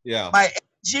 Yeah. My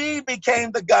G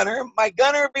became the gunner. My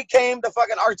gunner became the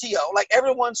fucking RTO. Like,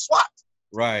 everyone swapped.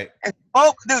 Right. And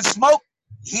Smoke,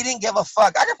 he didn't give a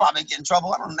fuck. I could probably get in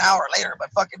trouble, I don't know, an hour later,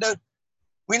 but fucking dude,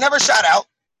 we never shot out.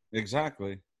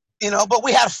 Exactly. You know, but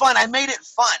we had fun. I made it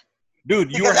fun.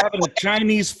 Dude, you were having a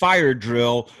Chinese fire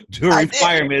drill during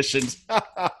fire missions.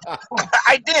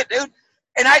 I did, dude.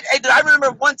 And I remember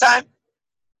one time,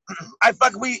 I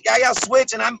got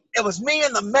switched, and it was me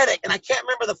and the medic, and I can't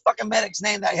remember the fucking medic's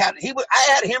name that I had.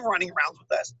 I had him running rounds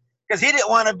with us because he didn't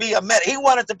want to be a medic. He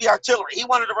wanted to be artillery. He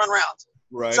wanted to run rounds.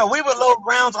 Right. So we would load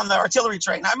rounds on the artillery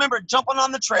train. I remember jumping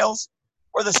on the trails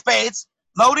or the spades,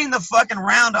 loading the fucking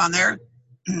round on there.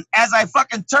 As I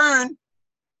fucking turned,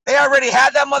 they already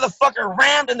had that motherfucker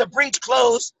rammed and the breech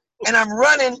closed, and I'm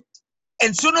running.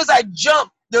 And as soon as I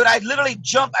jumped, dude, I literally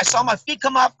jumped. I saw my feet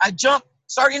come off. I jumped.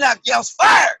 Sergeant Enoch yells,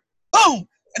 fire! Boom!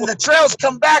 And the trails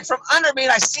come back from under me,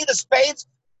 and I see the spades.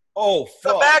 Oh,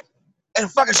 fuck. Come back and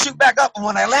fucking shoot back up. And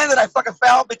when I landed, I fucking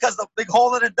fell because of the big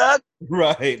hole in it dug.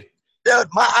 Right. Dude,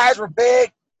 my eyes were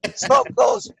big. Smoke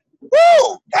goes,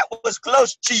 woo! That was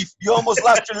close, Chief. You almost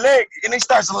lost your leg. And he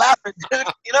starts laughing,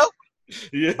 you know?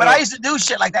 Yeah. But I used to do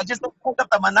shit like that just to pick up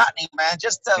the monotony, man,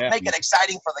 just to make it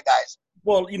exciting for the guys.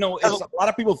 Well, you know, a lot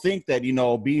of people think that, you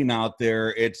know, being out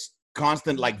there, it's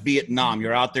constant like Vietnam.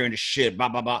 You're out there in the shit, blah,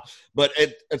 blah, blah. But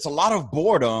it's a lot of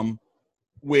boredom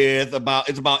it's about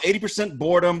 80%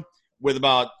 boredom with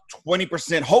about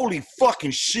 20% holy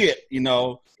fucking shit, you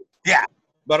know? Yeah.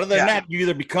 But other than that, you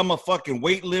either become a fucking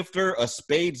weightlifter, a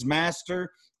spades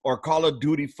master, or Call of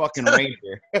Duty fucking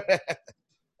ranger.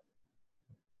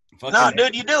 No,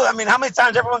 dude, you do. I mean, how many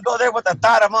times everyone go there with the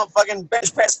thought I'm gonna fucking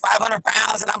bench press 500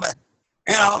 pounds and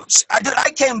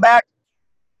I came back.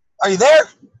 Are you there?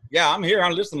 Yeah, I'm here.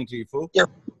 I'm listening to you, fool.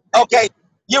 Okay.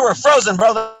 You were frozen,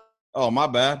 brother. Oh, my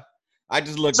bad. I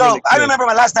just looked. So really I remember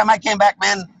my last time I came back,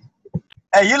 man.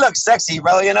 Hey, you look sexy,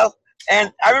 bro, you know?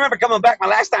 And I remember coming back my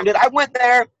last time, dude. I went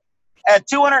there at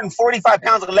 245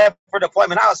 pounds left for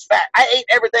deployment. I was fat. I ate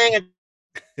everything.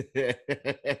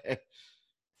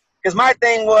 Because my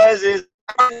thing is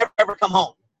I'm never ever come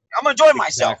home. I'm going to enjoy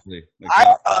myself. Exactly.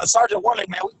 Sergeant Warlick,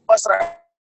 man, we busted our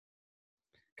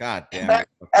God damn back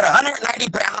it. at 190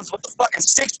 pounds with a fucking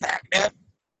six-pack, man.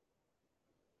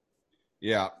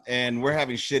 Yeah, and we're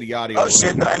having shitty audio. Oh,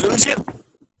 shit, did I lose you?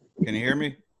 Can you hear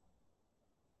me?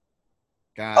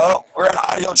 God. Oh, we're in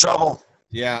audio trouble.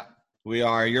 Yeah, we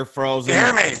are. You're frozen. You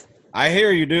hear me? I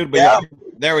hear you, dude. But Yeah.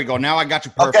 There we go. Now I got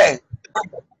you perfect. Okay.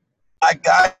 I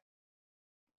got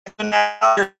you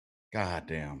now. God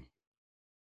damn.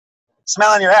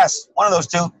 Smelling your ass. One of those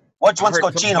two. Which one's I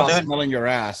heard something cochino, about dude? smelling your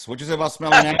ass. What'd you say about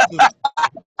smelling asses?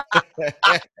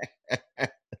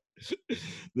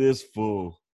 This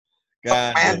fool.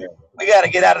 God Man, damn. we got to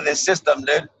get out of this system,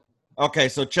 dude. Okay,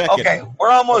 so check it. Okay, we're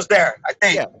almost there, I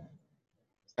think. Yeah.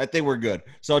 I think we're good.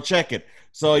 So check it.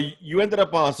 So you ended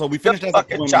up, so we finished that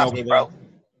fucking deployment choppy, over there. bro.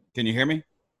 Can you hear me?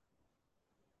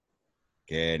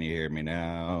 Can you hear me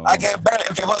now? I can barely.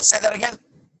 Okay, well, say that again.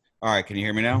 All right, can you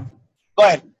hear me now? Go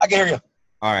ahead. I can hear you.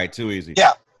 All right, too easy.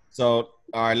 Yeah. So,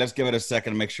 all right, let's give it a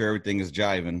second to make sure everything is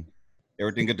jiving.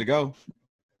 Everything good to go?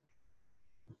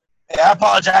 Yeah, I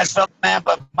apologize, Phil, man,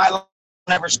 but my life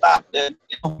never stopped, dude.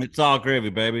 You know, It's all gravy,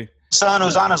 baby. son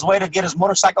was on his way to get his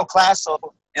motorcycle class, so,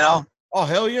 you know. Oh,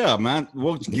 hell yeah, man.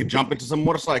 We'll jump into some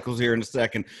motorcycles here in a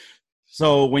second.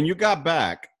 So when you got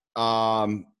back, we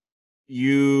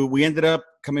ended up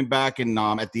coming back in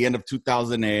at the end of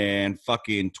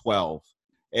 2012,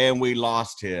 and we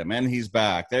lost him, and he's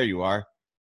back. There you are.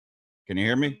 Can you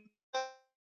hear me?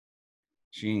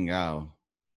 Chingao.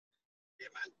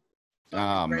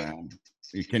 Oh, man.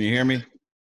 Can you hear me?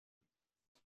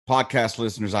 Podcast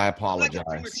listeners, I apologize. Like a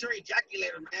premature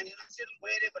ejaculator, man. You know, I should have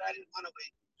waited, but I didn't want to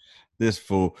wait. This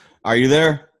fool. Are you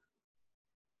there?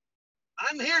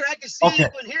 I'm here. I can see you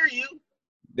and hear you.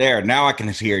 There. Now I can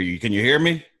hear you. Can you hear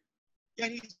me?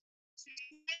 Can you see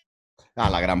me? Ah,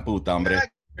 la gran puta, hombre.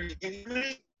 Can you hear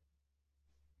me?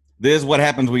 This is what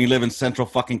happens when you live in Central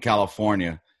fucking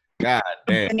California. God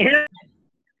damn. Can you hear me?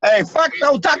 Hey, fuck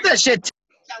no, talk that shit.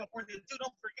 California, too,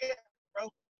 don't forget, bro.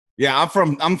 Yeah, I'm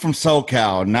from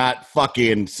SoCal, not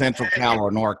fucking Central Cal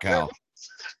or NorCal.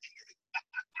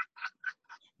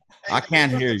 I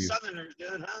can't hear you. Southerners, dude,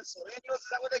 huh? So, is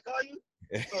that what they call you?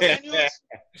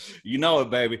 You know it,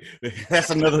 baby. That's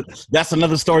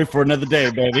another story for another day,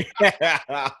 baby.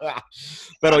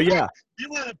 But yeah. You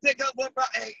want to pick up what?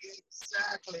 Hey,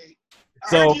 exactly.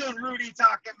 So I heard you and Rudy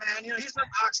talking, man. You know he's from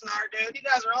Oxnard, dude. You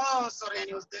guys are all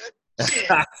Soreños, dude.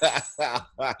 Shit.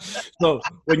 So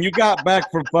when you got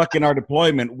back from fucking our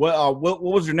deployment, what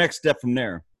was your next step from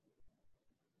there?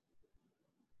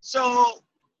 So,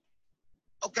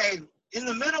 okay, in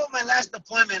the middle of my last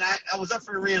deployment, I was up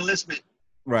for re-enlistment.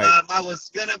 Right. I was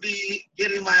gonna be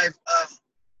getting my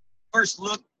first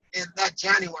look in that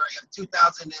January of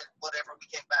 2000 and whatever we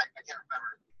came back. I can't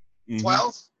remember.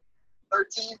 12,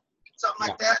 13, something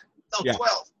like that. No,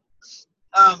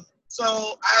 12.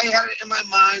 So I had it in my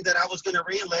mind that I was gonna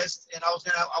re-enlist, and I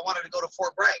wanted to go to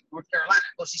Fort Bragg, North Carolina,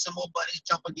 go see some old buddies,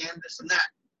 jump again, this and that.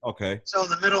 Okay. So in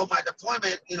the middle of my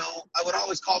deployment, you know, I would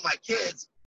always call my kids.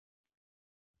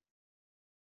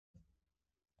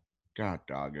 God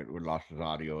dog it, we lost his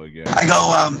audio again. I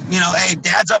go, you know, hey,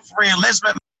 Dad's up for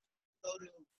re-enlistment.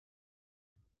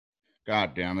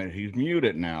 God damn it, he's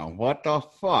muted now. What the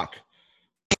fuck?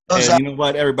 Hey, you know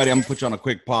what, everybody, I'm gonna put you on a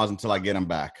quick pause until I get him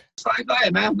back. Fine, go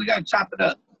ahead, man. We gotta chop it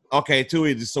up. Okay, too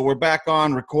easy. So we're back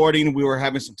on recording. We were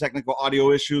having some technical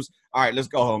audio issues. All right, let's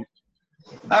go home.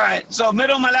 All right, so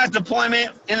middle of my last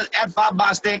deployment at Bob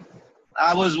Bostic,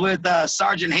 I was with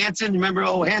Sergeant Hanson. Remember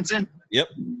old Hanson? Yep.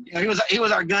 You know, he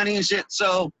was our gunny and shit.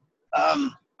 So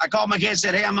I called my kids,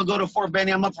 said, hey, I'm gonna go to Fort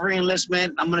Benning. I'm up for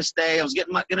re-enlistment. I'm gonna stay. I was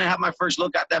gonna have my first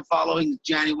look at that following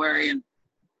January, and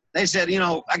they said, you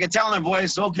know, I could tell in their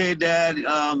voice, okay, Dad,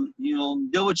 you know,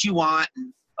 do what you want.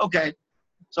 Okay.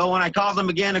 So when I called them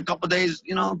again a couple days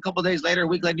later, a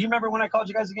week later, do you remember when I called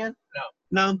you guys again?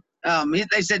 No.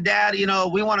 They said, Dad, you know,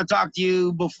 we want to talk to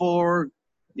you before,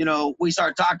 you know, we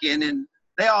start talking. And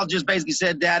they all just basically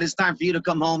said, Dad, it's time for you to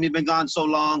come home. You've been gone so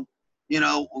long. You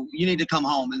know, you need to come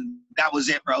home. And that was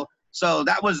it, bro. So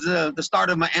that was the start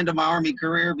of my end of my Army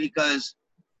career because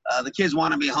the kids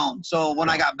wanted me home. So when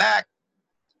I got back,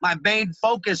 my main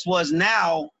focus was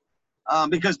now,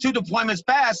 because 2 deployments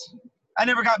passed, I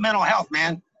never got mental health,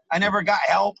 man. I never got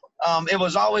help. It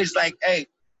was always like, hey,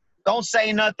 don't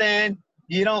say nothing.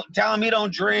 You don't tell them you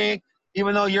don't drink,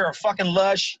 even though you're a fucking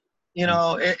lush. You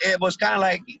know, it was kind of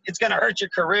like, it's going to hurt your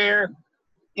career.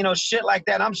 You know, shit like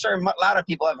that. I'm sure a lot of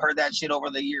people have heard that shit over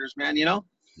the years, man, you know?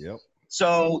 Yep.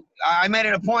 So I made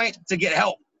it a point to get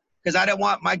help because I didn't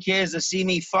want my kids to see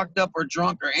me fucked up or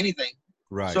drunk or anything.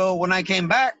 Right. So when I came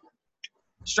back,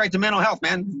 straight to mental health,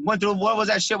 man. Went through, what was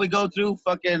that shit we go through?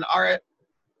 Fucking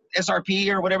SRP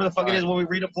or whatever the fuck it is when we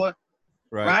redeploy.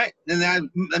 Right. And then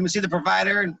let me see the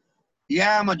provider. And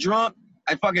yeah, I'm a drunk.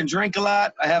 I fucking drink a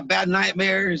lot. I have bad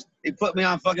nightmares. They put me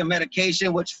on fucking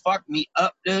medication, which fucked me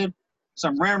up, dude.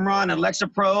 Some Remeron and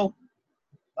Lexapro.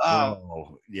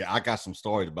 Yeah, I got some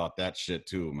stories about that shit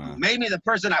too, man. Made me the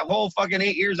person that whole fucking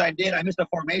 8 years I did. I missed the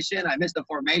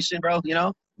formation, bro, you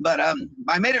know? But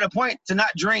I made it a point to not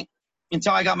drink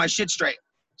until I got my shit straight.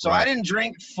 So I didn't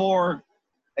drink for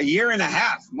a year and a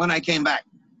half when I came back.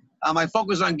 I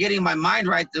focused on getting my mind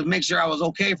right to make sure I was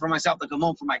okay for myself to come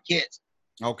home for my kids.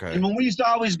 Okay. And when we used to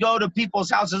always go to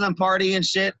people's houses and party and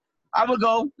shit, I would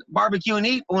go barbecue and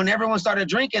eat. But when everyone started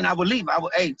drinking, I would leave. I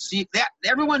would, see that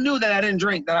everyone knew that I didn't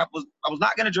drink, that I was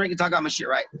not gonna drink until I got my shit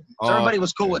right. So everybody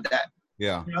was cool with that.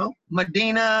 Yeah. You know,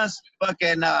 Medina's,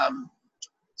 fucking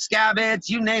Scabbits,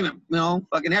 you name it. You know,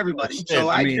 fucking everybody. Shit. So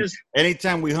I mean,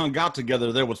 anytime we hung out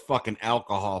together, there was fucking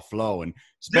alcohol flowing.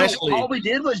 Especially, dude, all we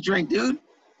did was drink, dude.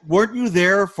 Weren't you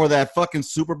there for that fucking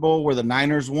Super Bowl where the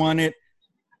Niners won it?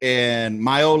 And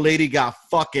my old lady got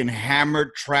fucking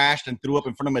hammered, trashed, and threw up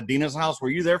in front of Medina's house.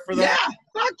 Were you there for that?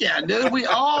 Yeah, fuck yeah, dude. We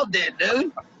all did,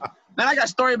 dude. Man, I got a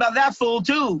story about that fool,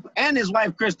 too. And his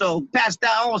wife, Crystal,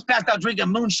 almost passed out drinking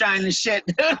moonshine and shit,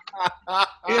 dude.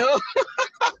 You know?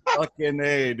 Fucking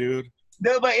A, dude.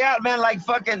 Dude, but yeah, man, like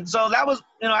fucking, so that was,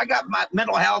 you know, I got my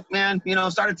mental health, man, you know,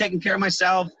 started taking care of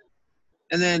myself.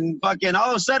 And then fucking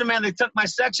all of a sudden, man, they took my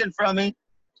section from me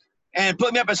and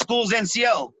put me up at school's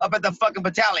NCO, up at the fucking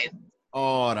battalion.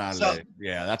 Oh,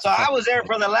 yeah, that's. So I was there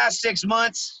for the last 6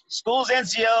 months. School's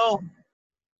NCO.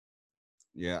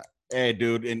 Yeah. Hey,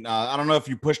 dude, and I don't know if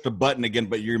you pushed the button again,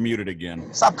 but you're muted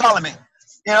again. Stop calling me.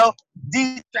 You know,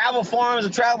 these travel forms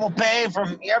and travel pay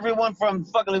from everyone from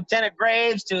fucking Lieutenant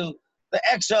Graves to the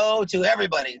XO to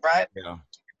everybody, right? Yeah.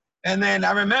 And then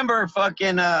I remember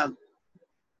fucking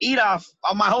Edoff,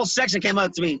 my whole section came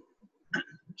up to me.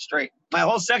 Straight. My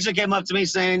whole section came up to me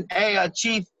saying, hey,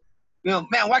 Chief, you know,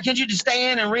 man, why can't you just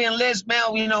stay in and re-enlist,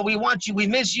 man? You know, we want you. We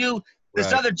miss you.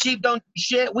 This other chief don't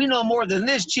shit. We know more than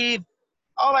this chief.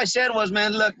 All I said was,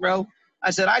 man, look, bro.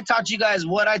 I said, I taught you guys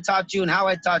what I taught you and how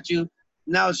I taught you.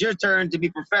 Now it's your turn to be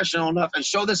professional enough and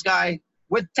show this guy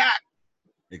with tact.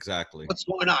 Exactly. What's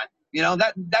going on? You know,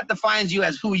 that defines you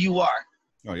as who you are.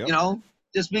 Oh, yeah. You know,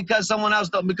 just because someone else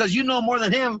don't, because you know more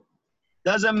than him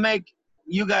doesn't make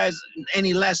you guys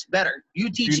any less better.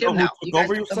 You teach him now. Who took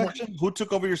over your section? Who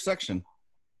took over your section?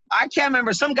 I can't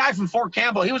remember. Some guy from Fort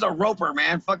Campbell. He was a roper,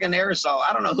 man. Fucking aerosol.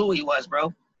 I don't know who he was,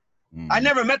 bro. I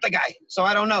never met the guy, so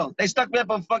I don't know. They stuck me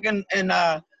up in fucking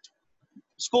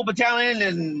school battalion,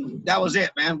 and that was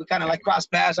it, man. We kind of like crossed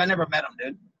paths. I never met him,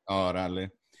 dude. Oh, really?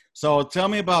 So tell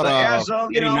me about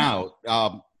getting out.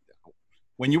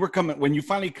 When you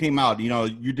finally came out, you know,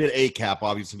 you did ACAP,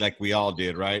 obviously, like we all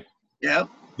did, right? Yep.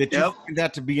 Did you find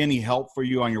that to be any help for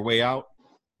you on your way out?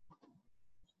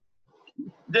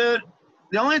 Dude,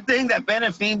 the only thing that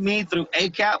benefited me through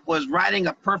ACAP was writing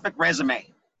a perfect resume.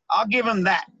 I'll give him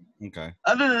that. Okay.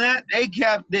 Other than that,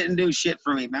 ACAP didn't do shit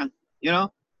for me, man. You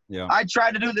know? Yeah. I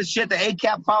tried to do the shit, the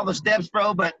ACAP follow the steps,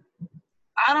 bro, but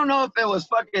I don't know if it was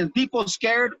fucking people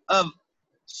scared of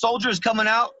soldiers coming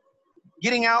out,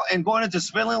 getting out and going into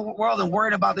civilian world and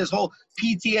worried about this whole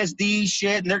PTSD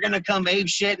shit, and they're gonna come ape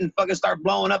shit and fucking start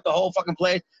blowing up the whole fucking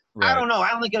place. Right. I don't know. I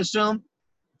don't think it's assumed.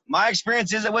 My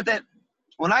experience is with it.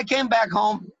 When I came back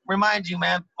home, remind you,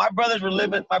 man, my kids were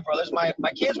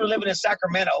living in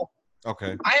Sacramento.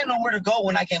 Okay. I didn't know where to go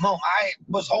when I came home. I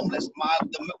was homeless.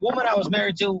 The woman I was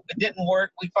married to, it didn't work.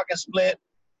 We fucking split.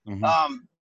 Mm-hmm.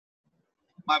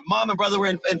 My mom and brother were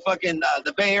in fucking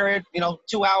the Bay Area, you know,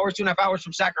 2.5 hours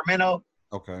from Sacramento.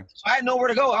 Okay. So I had nowhere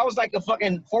to go. I was like a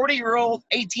fucking 40-year-old,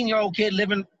 18-year-old kid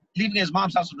leaving his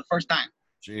mom's house for the first time.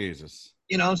 Jesus.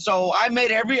 You know, so I made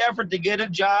every effort to get a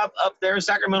job up there in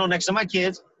Sacramento next to my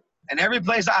kids. And every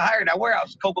place I hired, a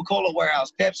warehouse, Coca-Cola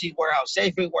warehouse, Pepsi warehouse,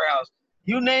 Safe Food warehouse,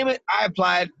 you name it, I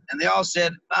applied. And they all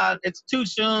said, it's too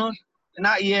soon,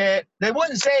 not yet. They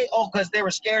wouldn't say, because they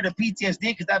were scared of PTSD,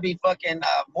 because that'd be fucking,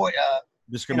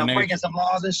 discrimination. breaking some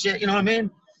laws and shit, you know what I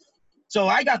mean? So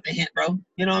I got the hint, bro.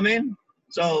 You know what I mean?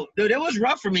 So, dude, it was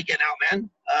rough for me getting out, man.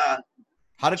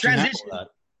 How did you handle that?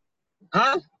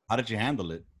 Huh? How did you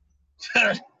handle it?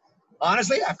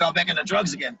 Honestly, I fell back into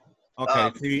drugs again.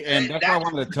 Okay, see, and that's what I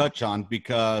wanted to touch on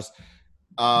because,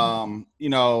 you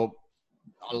know,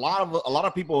 a lot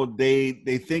of people they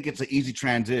think it's an easy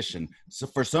transition. So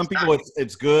for some people,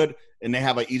 it's good and they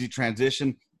have an easy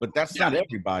transition, but that's not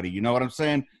everybody. You know what I'm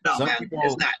saying? No, some man, people,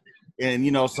 it's not. And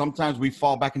you know, sometimes we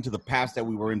fall back into the past that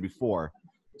we were in before.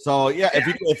 So yeah,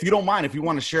 if you don't mind, if you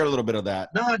want to share a little bit of that.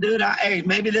 No, dude. Hey,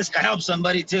 maybe this could help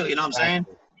somebody too. You know what I'm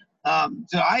saying?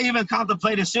 So I even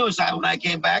contemplated suicide when I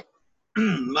came back.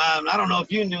 I don't know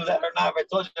if you knew that or not, but I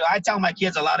told you, I tell my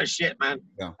kids a lot of shit, man.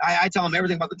 Yeah. I tell them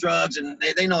everything about the drugs, and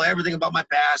they know everything about my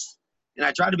past. And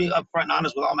I try to be upfront and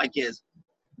honest with all my kids.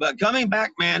 But coming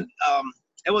back, man,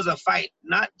 it was a fight.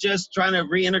 Not just trying to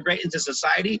reintegrate into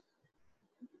society,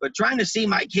 but trying to see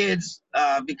my kids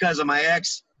because of my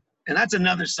ex. And that's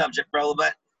another subject, bro.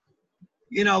 But,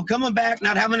 you know, coming back,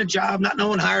 not having a job, not no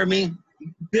one hired me.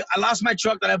 I lost my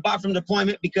truck that I bought from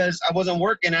deployment because I wasn't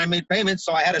working and I made payments,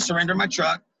 so I had to surrender my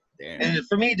truck. Damn. And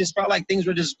for me, it just felt like things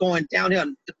were just going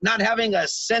downhill. Not having a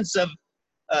sense of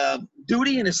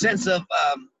duty and a sense of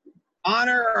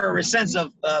honor or a sense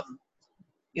of,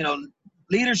 you know,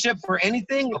 leadership for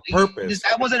anything. A purpose.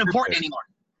 I wasn't important anymore.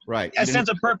 Right. A sense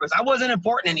of purpose. I wasn't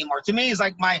important anymore. To me, it's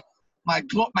like my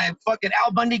fucking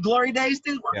Al Bundy glory days,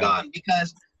 dude, were gone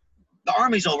because the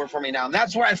Army's over for me now. And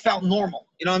that's where I felt normal.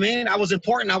 You know what I mean? I was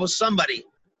important. I was somebody.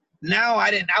 Now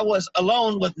I was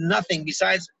alone with nothing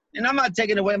besides, and I'm not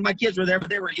taking away, my kids were there, but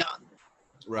they were young.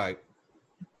 Right.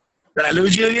 Did I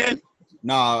lose you again?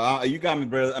 No, you got me,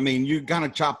 brother. I mean, you kind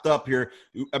of chopped up here.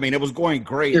 I mean, it was going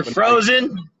great. You're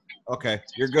frozen? Okay,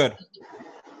 you're good.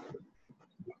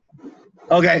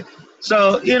 Okay.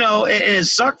 So, you know, it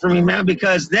sucked for me, man,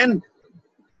 because then,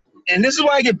 and this is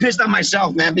why I get pissed on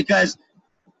myself, man, because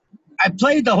I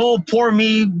played the whole poor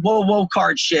me, whoa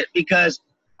card shit because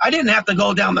I didn't have to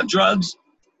go down the drugs.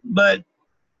 But,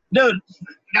 dude,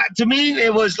 to me,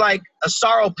 it was like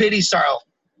a pity sorrow.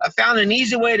 I found an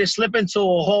easy way to slip into a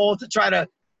hole to try to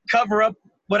cover up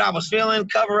what I was feeling,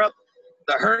 cover up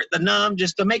the hurt, the numb,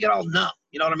 just to make it all numb.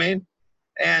 You know what I mean?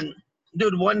 And,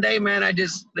 dude, one day, man, I had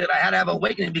to have an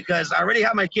awakening because I already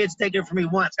had my kids taken from me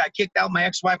once. Got kicked out, my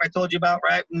ex-wife I told you about,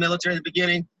 right? Military at the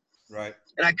beginning. Right.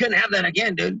 And I couldn't have that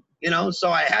again, dude. You know, so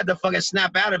I had to fucking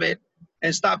snap out of it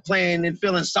and stop playing and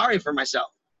feeling sorry for myself.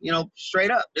 You know,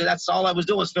 straight up. Dude, that's all I was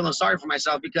doing was feeling sorry for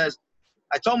myself because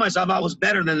I told myself I was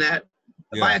better than that.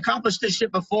 If I accomplished this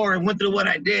shit before and went through what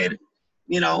I did,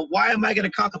 you know, why am I going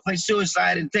to contemplate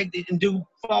suicide and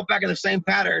fall back in the same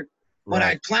pattern when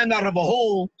I climbed out of a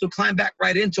hole to climb back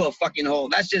right into a fucking hole?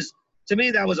 That's just, to me,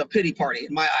 that was a pity party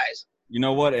in my eyes. You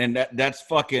know what? And that's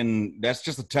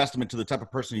just a testament to the type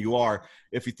of person you are.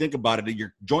 If you think about it,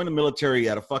 you're joining the military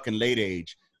at a fucking late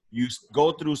age. You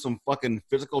go through some fucking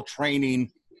physical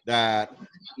training that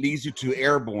leads you to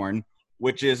airborne,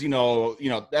 which is, you know,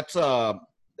 that's a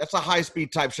high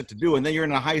speed type shit to do. And then you're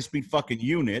in a high speed fucking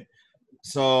unit.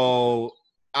 So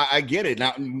I get it.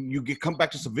 Now you come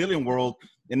back to civilian world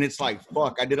and it's like,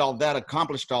 fuck, I did all that,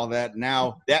 accomplished all that.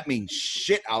 Now that means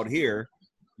shit out here.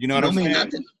 You know what I'm saying?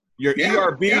 Nothing. Your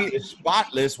ERB is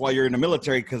spotless while you're in the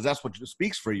military because that's what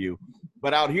speaks for you.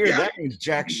 But out here, that means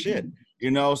jack shit. You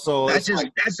know, so that's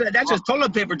just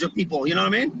toilet paper to people. You know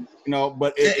what I mean? You know,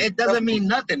 but it doesn't mean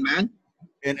nothing, man.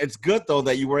 And it's good though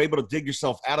that you were able to dig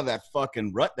yourself out of that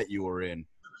fucking rut that you were in.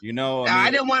 You know,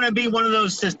 I didn't want to be one of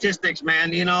those statistics,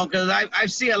 man. You know, because I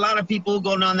see a lot of people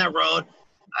going down that road,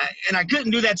 and I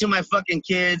couldn't do that to my fucking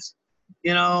kids.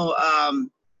 You know.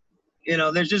 You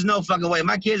know, there's just no fucking way.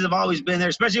 My kids have always been there,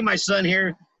 especially my son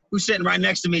here, who's sitting right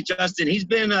next to me, Justin. He's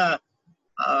been, I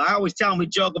always tell him, we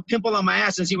joke, a pimple on my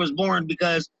ass since he was born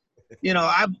because, you know,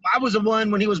 I was the one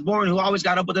when he was born who always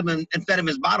got up with him and fed him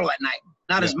his bottle at night,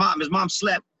 not his mom. His mom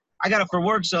slept. I got up for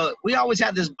work, so we always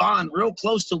had this bond real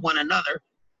close to one another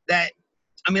that,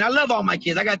 I mean, I love all my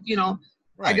kids. I got, you know,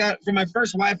 I got, for my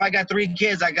first wife, I got 3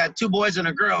 kids. I got 2 boys and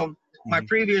a girl. My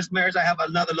previous marriage, I have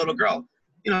another little girl,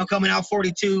 you know, coming out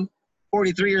 42.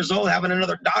 43 years old, having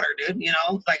another daughter, dude. You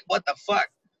know, like, what the fuck?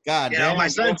 God, you know, my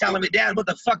son telling me, Dad, what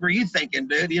the fuck were you thinking,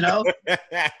 dude? You know?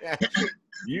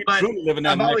 You truly living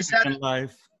that Mexican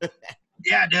life.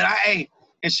 Yeah, dude.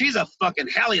 And she's a fucking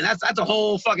hellion. That's a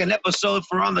whole fucking episode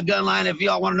for On the Gun Line if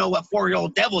y'all want to know what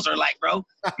 4-year-old devils are like, bro.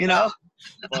 You know?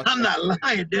 I'm not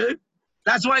lying, dude.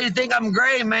 That's why you think I'm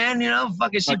gray, man. You know?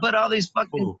 Fucking she put all these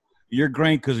fucking... Ooh, you're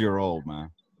gray because you're old,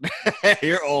 man.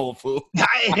 You're old, fool.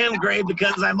 I am gray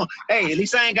because I'm. Hey, at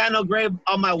least I ain't got no gray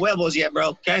on my huevos yet, bro.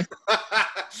 Okay.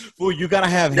 Fool, you gotta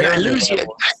have hair. I lose you.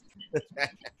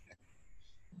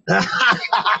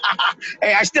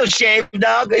 Hey, I still shave,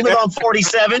 dog, even though I'm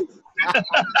 47.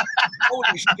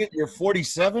 Holy shit, you're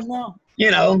 47 now?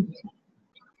 You know.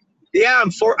 Yeah,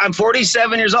 I'm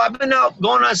 47 years old. I've been out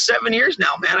going on 7 years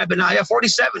now, man. I've been out. Yeah,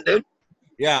 47, dude.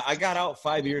 Yeah, I got out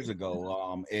 5 years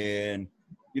ago. And,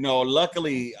 you know,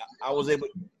 luckily I was able,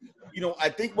 you know, I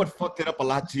think what fucked it up a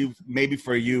lot too, maybe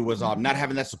for you, was not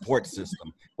having that support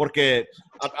system. Porque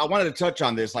I wanted to touch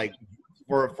on this. Like,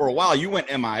 for a while, you went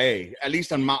MIA, at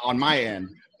least on my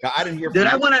end. I didn't hear from Dude,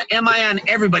 I you. went on MIA on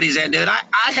everybody's end, dude.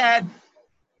 I had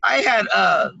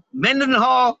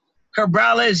Mendenhall,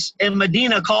 Cabrales, and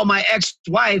Medina call my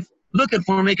ex-wife looking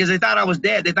for me because they thought I was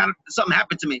dead. They thought something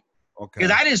happened to me. Okay.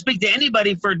 Because I didn't speak to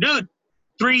anybody for, dude,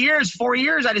 3 years, 4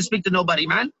 years, I didn't speak to nobody,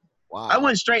 man. Wow. I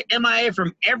went straight MIA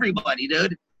from everybody,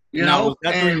 dude. You now, know? was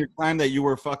that during your time that you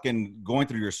were fucking going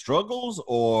through your struggles,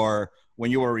 or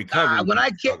when you were recovering? When I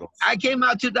came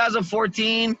out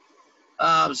 2014,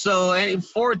 so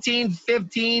 14,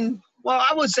 15, well,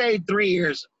 I would say 3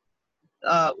 years.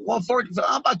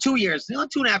 About 2 years,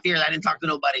 2.5 years, I didn't talk to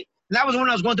nobody. And that was when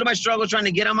I was going through my struggle, trying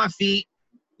to get on my feet,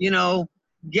 you know,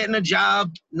 getting a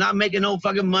job, not making no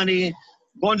fucking money,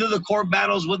 going through the court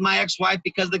battles with my ex-wife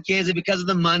because of the kids and because of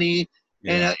the money.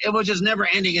 Yeah. And it was just never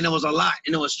ending, and it was a lot,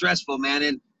 and it was stressful, man.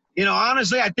 And, you know,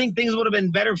 honestly, I think things would have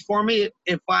been better for me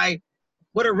if I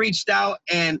would have reached out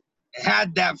and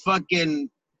had that fucking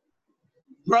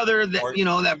brother, that, you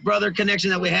know, that brother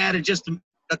connection that we had, and just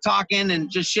the talking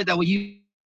and just shit that we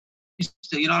used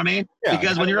to, you know what I mean? Yeah,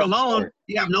 because when you're alone,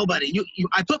 you have nobody.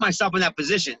 I put myself in that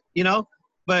position, you know?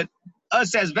 But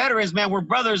us as veterans, man, we're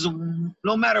brothers.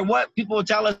 No matter what, people will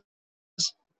tell us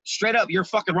straight up, you're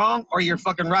fucking wrong or you're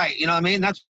fucking right. You know what I mean?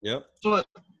 That's what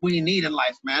we need in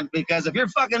life, man. Because if you're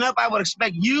fucking up, I would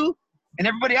expect you and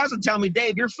everybody else to tell me,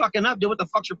 Dave, you're fucking up, dude. What the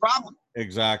fuck's your problem?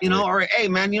 Exactly. You know, or, hey,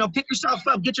 man, you know, pick yourself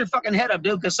up. Get your fucking head up,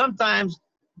 dude. Because sometimes,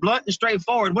 blunt and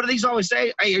straightforward, what do these always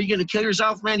say? Hey, are you going to kill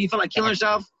yourself, man? You feel like killing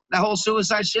yourself? That whole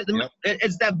suicide shit.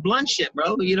 It's that blunt shit,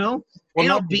 bro, you know? Well,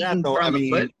 not that, though. I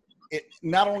mean,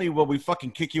 not only will we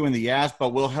fucking kick you in the ass, but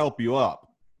we'll help you up.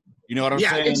 You know what I'm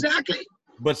saying? Yeah, exactly.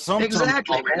 But sometimes our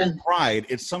own pride,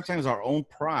 it's sometimes our own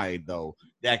pride, though,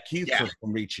 that keeps us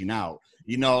from reaching out.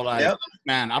 You know, like,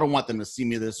 man, I don't want them to see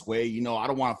me this way. You know, I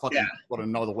don't want to fucking people to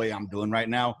know the way I'm doing right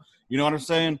now. You know what I'm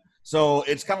saying? So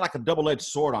it's kind of like a double-edged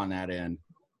sword on that end.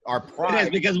 Our pride. It is,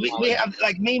 because we have,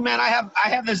 like me, man, I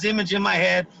have this image in my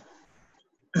head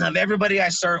of everybody I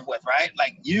serve with, right?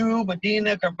 Like you,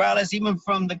 Medina, Cabrales, even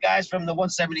from the guys from the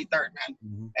 173rd, man.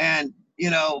 Mm-hmm. And, you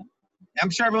know, I'm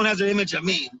sure everyone has an image of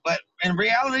me, but in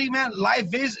reality, man,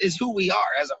 life is who we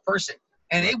are as a person.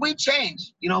 And we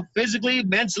change, you know, physically,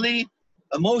 mentally,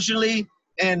 emotionally,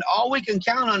 and all we can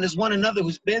count on is one another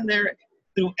who's been there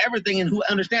through everything and who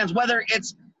understands, whether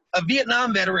it's a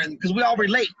Vietnam veteran, because we all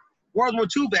relate, World War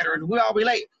II veteran, we all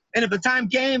relate. And if the time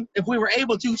came, if we were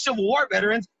able to, Civil War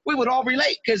veterans, we would all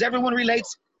relate, because everyone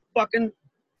relates fucking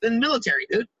in the military,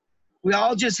 dude. We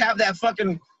all just have that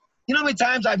fucking, you know how many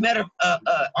times I've met a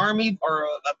Army or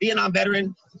a Vietnam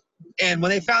veteran, and when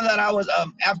they found out I was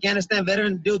an Afghanistan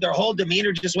veteran, dude, their whole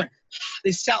demeanor just went,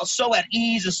 they felt so at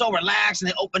ease and so relaxed,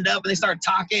 and they opened up and they started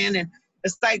talking, and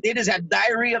it's like they just had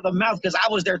diarrhea of the mouth because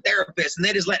I was their therapist, and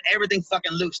they just let everything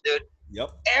fucking loose, dude.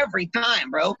 Yep. Every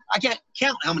time, bro. I can't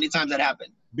count how many times that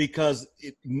happened. Because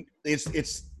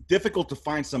it's difficult to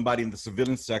find somebody in the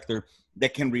civilian sector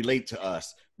that can relate to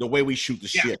us, the way we shoot the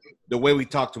shit, the way we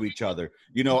talk to each other.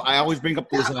 You know, I always bring up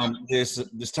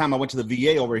this time I went to the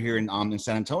VA over here in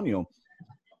San Antonio,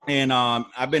 and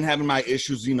I've been having my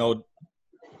issues, you know,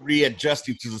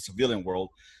 readjusting to the civilian world.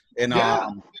 And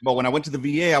but when I went to the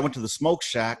VA, I went to the smoke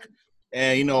shack,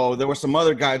 and you know, there were some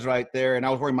other guys right there, and I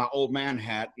was wearing my old man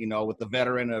hat, you know, with the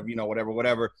veteran of, you know,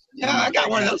 whatever. Yeah, I got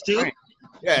one of those too.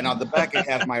 Yeah, and on the back it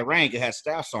has my rank. It has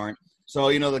Staff Sergeant. So,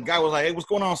 you know, the guy was like, hey, what's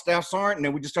going on, Staff Sergeant? And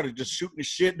then we just started just shooting the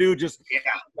shit, dude. Just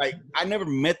like, I never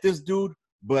met this dude,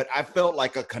 but I felt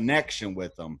like a connection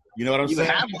with him. You know what I'm saying?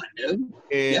 You have one, dude.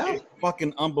 And it's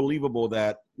fucking unbelievable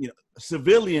that, you know,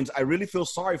 civilians, I really feel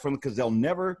sorry for them because they'll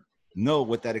never know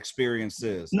what that experience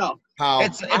is. No. I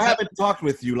haven't talked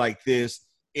with you like this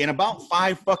in about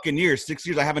 5 fucking years, 6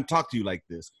 years. I haven't talked to you like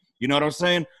this. You know what I'm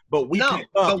saying? But we're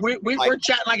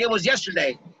chatting like it was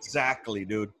yesterday. Exactly,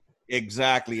 dude.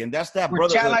 Exactly. And that's that brother. We're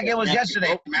chatting like it was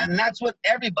yesterday, man. And that's what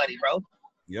everybody, bro.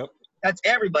 Yep. That's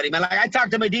everybody, man. Like I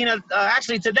talked to Medina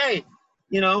actually today,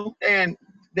 you know, and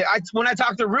when I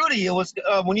talked to Rudy, it was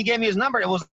when he gave me his number, it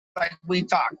was like we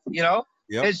talked, you know?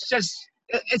 Yep. It's just,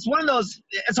 it's one of those,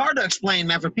 it's hard to explain,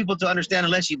 man, for people to understand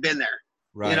unless you've been there.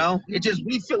 Right. You know, it just,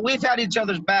 we've had each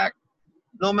other's back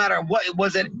no matter what,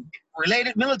 was it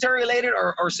related, military related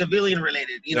or civilian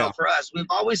related, you know, for us. We've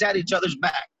always had each other's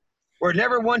back. We're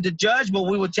never one to judge, but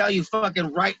we would tell you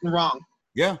fucking right and wrong.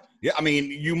 Yeah. Yeah. I mean,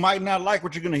 you might not like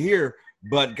what you're going to hear,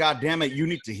 but God damn it, you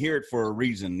need to hear it for a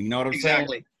reason. You know what I'm saying?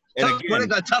 Exactly. What,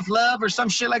 like a tough love or some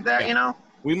shit like that, you know?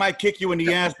 We might kick you in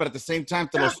the ass, but at the same time,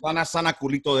 te lo sana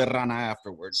culito de rana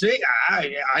afterwards. See,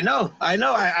 I know.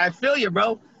 I feel you,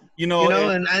 bro. You know,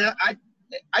 and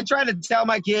I try to tell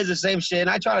my kids the same shit, and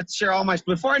I try to share all my,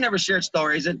 before I never shared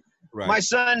stories. And my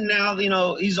son now, you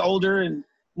know, he's older, and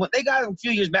what they got a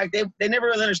few years back, they never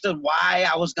really understood why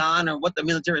I was gone or what the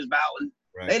military is about. And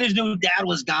they just knew dad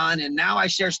was gone, and now I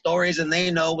share stories, and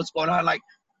they know what's going on. Like,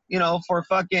 you know, for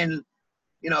fucking,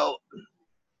 you know,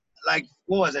 like,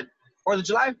 what was it? 4th of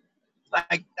July?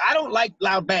 Like, I don't like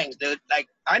loud bangs, dude. Like,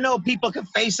 I know people can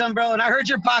face them, bro. And I heard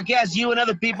your podcast, you and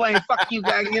other people, and fuck you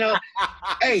guys, you know.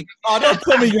 Hey. Oh, don't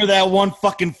tell me you're that one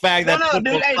fucking fag. No,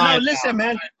 dude. Hey, no, listen,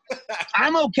 man.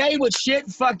 I'm okay with shit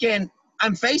fucking,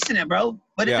 I'm facing it, bro.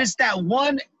 But if it's that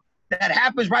one that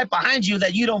happens right behind you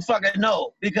that you don't fucking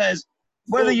know. Because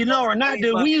whether you know or not,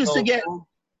 dude, we used to get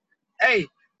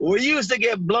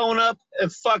blown up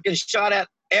and fucking shot at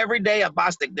every day at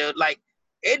Bostic, dude. Like,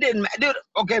 it didn't matter. Dude,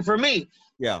 okay, for me,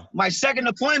 my second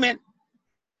deployment,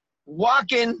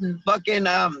 walking fucking,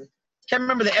 can't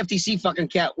remember the FTC fucking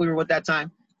cat we were with that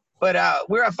time. But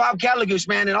we were at 5 Calagoosh,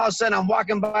 man, and all of a sudden I'm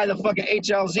walking by the fucking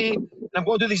HLZ, and I'm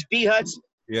going through these B huts,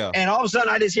 and all of a sudden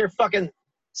I just hear fucking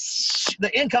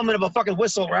the incoming of a fucking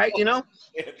whistle, right, you know?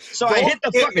 So I hit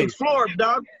the fucking floor,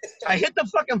 dog. I hit the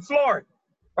fucking floor,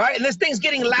 right? And this thing's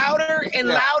getting louder and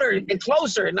louder and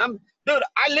closer, and dude,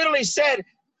 I literally said,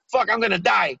 fuck, I'm gonna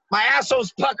die. My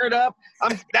asshole's puckered up.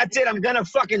 That's it, I'm gonna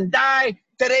fucking die.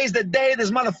 Today's the day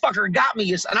this motherfucker got me.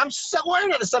 And I'm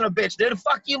swearing at the son of a bitch, dude.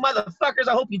 Fuck you, motherfuckers.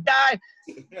 I hope you die.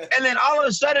 And then all of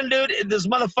a sudden, dude, this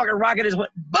motherfucking rocket just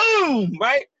went boom,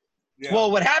 right? Yeah.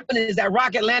 Well, what happened is that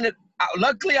rocket landed.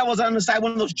 Luckily, I was on the side,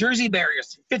 one of those Jersey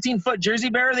barriers, 15-foot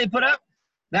Jersey barrier they put up.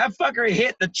 That fucker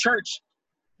hit the church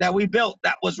that we built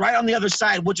that was right on the other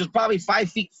side, which was probably 5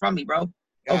 feet from me, bro.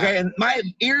 God. Okay, and my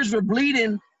ears were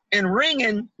bleeding and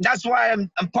ringing. That's why I'm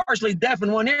partially deaf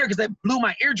in one ear, because they blew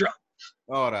my eardrum.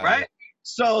 Right?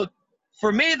 So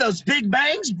for me, those big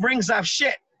bangs brings up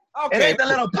shit. Okay. It ain't the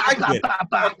little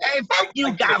pop. Hey, fuck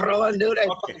you, cabrón, dude.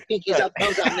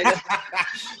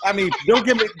 I mean, don't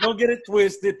get it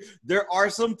twisted. There are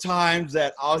some times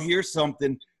that I'll hear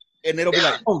something and it'll be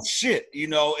like, oh shit, you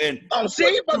know, and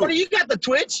see, but you got the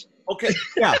twitch. Okay,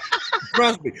 yeah,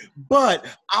 trust me. But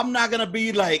I'm not gonna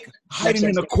be like hiding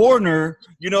in the corner.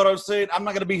 You know what I'm saying? I'm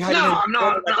not gonna be hiding.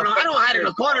 No. I don't hide in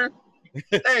the corner.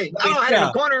 Hey, I don't hide in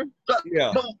the corner.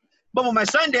 But what my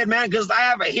son did, man, because I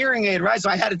have a hearing aid, right? So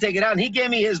I had to take it out, and he gave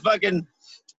me his fucking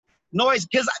noise.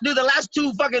 Because dude, the last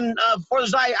 2 fucking 4th of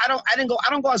July, I don't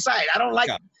go outside. I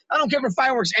don't care for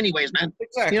fireworks, anyways, man.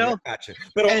 Exactly. You know. Gotcha.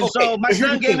 But so my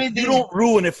son gave me. You don't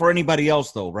ruin it for anybody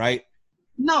else, though, right?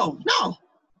 No.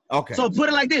 Okay. So put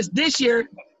it like this: this year,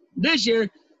 you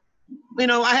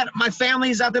know, I had my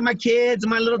family's out there, my kids,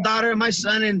 my little daughter, and my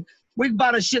son, and we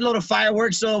bought a shitload of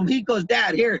fireworks. So he goes,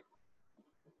 Dad, here,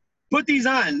 put these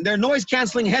on. They're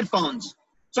noise-canceling headphones.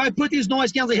 So I put these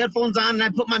noise-canceling headphones on, and I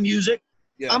put my music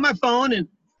on my phone, and,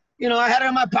 you know, I had it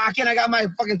in my pocket. I got my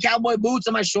fucking cowboy boots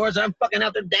and my shorts, and I'm fucking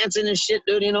out there dancing and shit,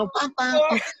 dude, you know.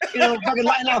 You know, fucking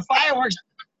lighting out fireworks.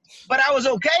 But I was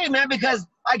okay, man, because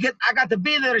I got to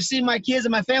be there to see my kids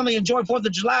and my family enjoy 4th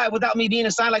of July without me being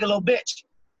inside like a little bitch.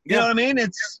 You know what I mean?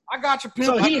 I got you, Pimp.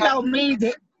 So he helped me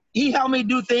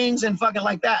do things and fucking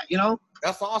like that, you know?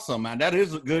 That's awesome, man. That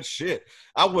is good shit.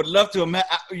 I would love to imagine.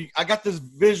 I got this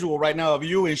visual right now of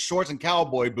you in shorts and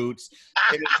cowboy boots.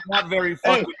 It's not very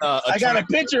fucking. I got a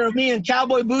picture of me in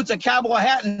cowboy boots, a cowboy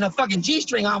hat, and a fucking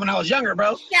G-string on when I was younger,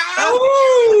 bro.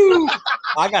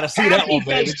 I gotta see that one,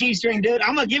 baby. G-string, dude.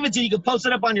 I'm gonna give it to you. You can post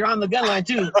it up on your On the Gun line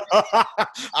too.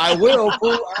 I will,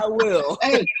 fool. I will.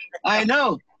 Hey, I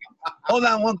know. Hold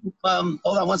on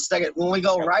one second. When we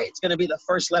go right, it's gonna be the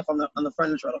first left on the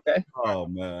frontage road, okay? Oh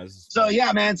man. So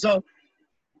yeah, man. So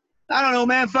I don't know,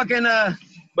 man. Fucking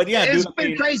but yeah, it's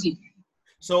been crazy.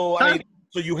 So I mean,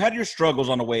 so you had your struggles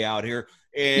on the way out here,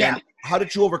 and how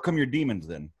did you overcome your demons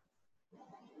then?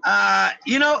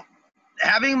 You know,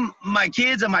 having my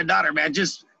kids and my daughter, man,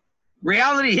 just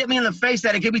reality hit me in the face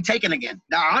that it could be taken again.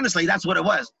 Now, honestly, that's what it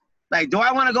was. Like, do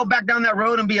I want to go back down that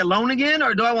road and be alone again,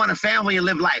 or do I want a family and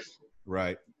live life?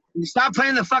 Right. You stop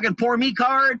playing the fucking poor me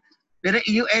card.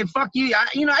 Hey, fuck you.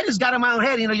 I just got in my own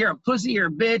head. You know, you're a pussy, you're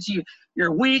a bitch,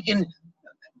 you're weak, and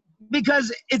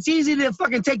because it's easy to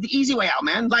fucking take the easy way out,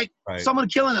 man. Like someone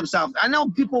killing themselves. I know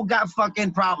people got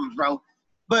fucking problems, bro,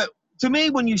 but to me,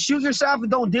 when you shoot yourself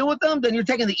and don't deal with them, then you're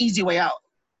taking the easy way out.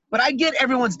 But I get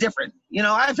everyone's different. You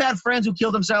know, I've had friends who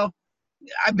killed themselves.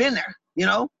 I've been there, you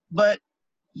know, but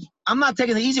I'm not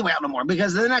taking the easy way out no more,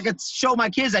 because then I could show my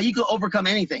kids that you can overcome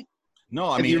anything. No,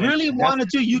 I if mean, you really wanted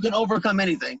to, you can overcome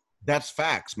anything. That's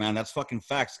facts, man. That's fucking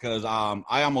facts. Because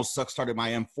I almost started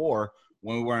my M4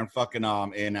 when we were in fucking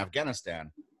in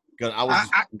Afghanistan. Because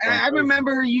I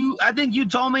remember you. I think you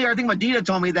told me, or I think Madita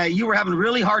told me that you were having a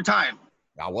really hard time.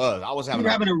 I was having. You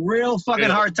were having a real fucking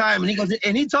hard time, and he goes,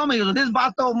 and he told me, this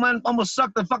vato man almost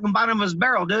sucked the fucking bottom of his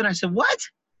barrel, dude. I said, what?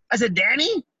 I said,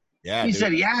 Danny? Yeah. He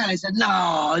said, yeah. I said,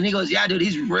 no. And he goes, yeah, dude,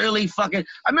 he's really fucking.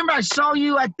 I remember I saw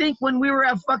you, I think, when we were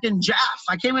at fucking JAF.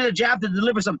 I came into JAF to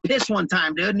deliver some piss one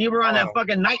time, dude, and you were on that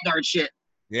fucking night guard shit.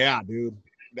 Yeah, dude.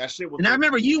 That shit was. And I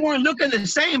remember you weren't looking the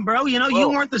same, bro. You know, you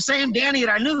weren't the same Danny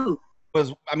that I knew.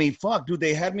 Because, I mean, fuck, dude,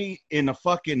 they had me in a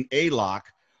fucking A-lock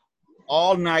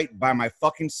all night by my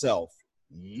fucking self.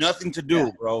 Nothing to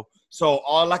do, bro. So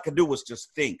all I could do was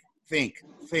just think.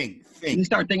 You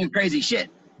start thinking crazy shit.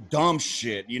 Dumb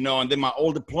shit, you know, and then my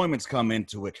old deployments come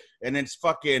into it. And then it's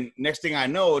fucking, next thing I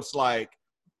know, it's like,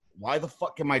 why the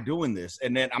fuck am I doing this?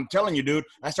 And then I'm telling you, dude,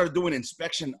 I started doing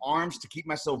inspection arms to keep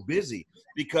myself busy.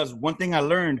 Because one thing I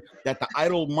learned, that the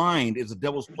idle mind is the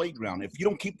devil's playground. If you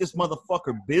don't keep this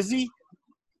motherfucker busy,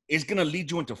 it's going to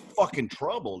lead you into fucking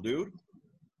trouble, dude.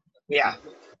 Yeah.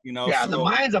 You know, yeah, the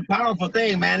mind's a powerful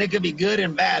thing, man. It could be good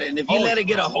and bad. And if you let it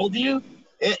get a hold of you,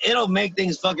 it'll make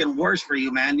things fucking worse for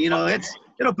you, man. You know,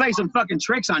 it'll play some fucking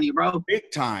tricks on you, bro.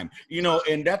 Big time. You know,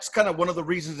 and that's kind of one of the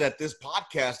reasons that this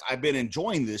podcast, I've been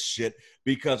enjoying this shit,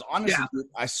 because honestly, dude,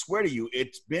 I swear to you,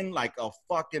 it's been like a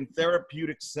fucking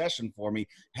therapeutic session for me.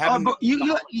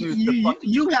 You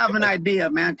have an idea,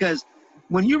 man, because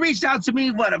when you reached out to me,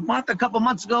 a couple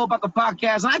months ago about the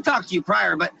podcast, and I talked to you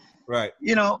prior, but right.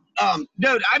 You know,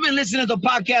 dude, I've been listening to the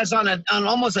podcast on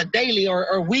almost a daily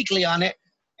or weekly on it.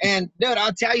 And dude,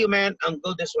 I'll tell you, man,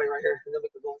 go this way right here, and then we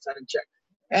can go inside and check.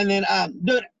 And then,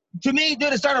 dude, to me,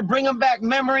 dude, it started bringing back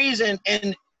memories and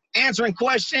answering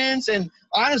questions. And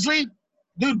honestly,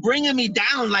 dude, bringing me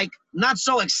down, like not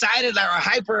so excited or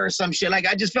hyper or some shit. Like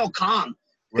I just felt calm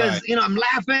because, you know, I'm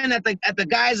laughing at the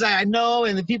guys that I know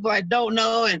and the people I don't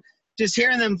know, and just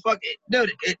hearing them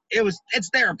dude, it's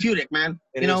therapeutic, man.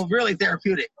 You know, really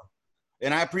therapeutic.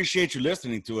 And I appreciate you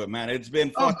listening to it, man. It's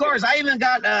been of course. I even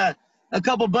got a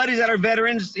couple buddies that are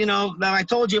veterans, you know, that I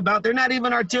told you about. They're not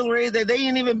even artillery. They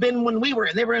ain't even been when we were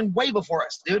in. They were in way before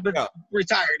us, dude, but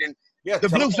retired. And the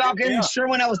Blue Falcon,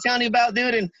 Sherwin, I was telling you about,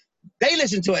 dude, and they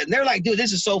listen to it. And they're like, dude,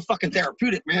 this is so fucking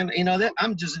therapeutic, man. You know,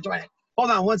 I'm just enjoying it.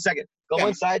 Hold on one second. Go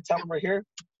inside, tell them we're here.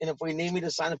 And if we need me to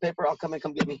sign the paper, I'll come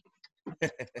get me.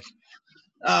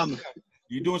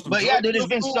 You doing some but yeah, dude, it's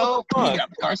been so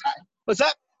what's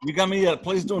up? You got me at a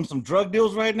place doing some drug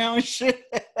deals right now and shit.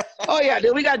 Oh yeah,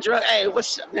 dude, we got drug. Hey,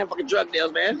 what's up, man? Fucking drug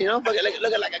deals, man. You know, fucking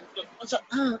look at like a what's up?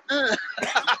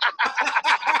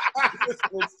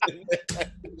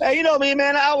 Hey, you know me,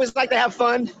 man. I always like to have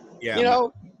fun. Yeah. You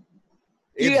know,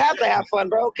 you have to have fun,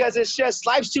 bro, because it's just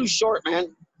life's too short,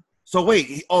 man. So wait,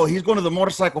 he's going to the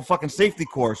motorcycle fucking safety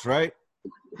course, right?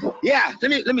 Yeah.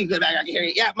 Let me go back. I can hear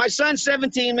you. Yeah, my son's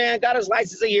 17, man. Got his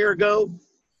license a year ago.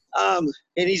 And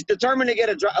he's determined to get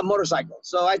a motorcycle.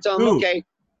 So I told him, okay.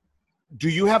 Do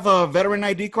you have a veteran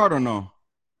ID card or no?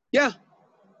 Yeah.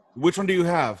 Which one do you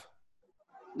have?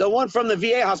 The one from the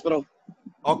VA hospital.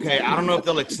 Okay, I don't know if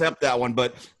they'll accept that one,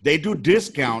 but they do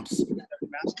discounts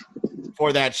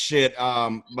for that shit.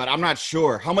 But I'm not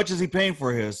sure. How much is he paying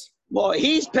for his? Well,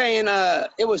 he's paying.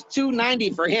 It was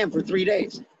 $290 for him for 3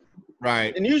 days.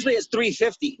 Right. And usually it's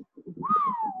 $350.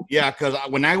 Yeah, because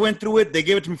when I went through it, they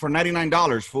gave it to me for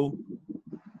 $99, fool.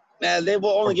 They will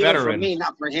only give it for me,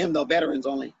 not for him, though. Veterans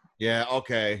only. Yeah,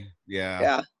 okay. Yeah.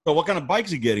 Yeah. So what kind of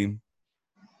bike's he getting?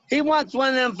 He wants one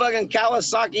of them fucking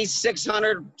Kawasaki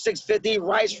 600, 650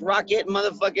 Rice Rocket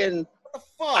motherfucking.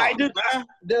 What the fuck?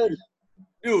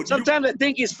 Dude. Sometimes I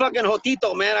think he's fucking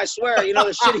Jotito, man. I swear. You know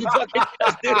the shit he fucking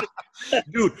does, dude.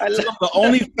 Dude, the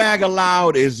only fag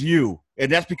allowed is you.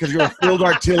 And that's because you're a field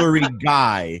artillery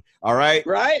guy. All right?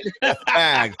 Right?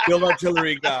 Fag, field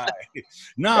artillery guy.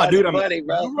 Nah, dude, funny,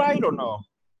 bro. You ride or no?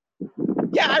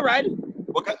 Yeah, I ride.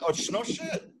 What kind? Oh, no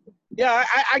shit. Yeah,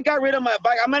 I got rid of my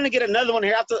bike. I'm going to get another one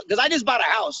here after, because I just bought a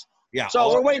house. Yeah.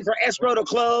 So we're waiting for escrow to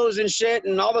close and shit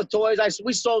and all the toys.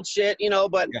 We sold shit, you know,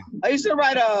 but I used to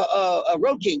ride a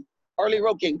Road King, Harley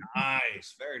Road King.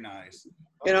 Nice. Very nice.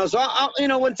 You know, so I'll, you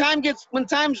know, when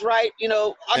time's right, you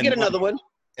know, I'll get another one.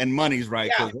 And money's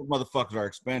right, because those motherfuckers are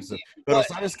expensive. But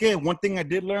aside from one thing I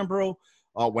did learn, bro,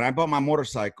 when I bought my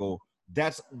motorcycle,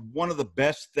 that's one of the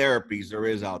best therapies there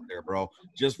is out there, bro.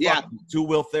 Just fucking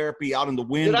two-wheel therapy out in the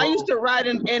wind. Dude, I used to ride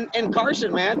in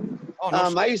Carson, man. Oh,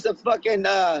 no I used to fucking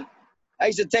I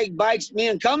used to take bikes. Me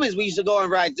and Cummins, we used to go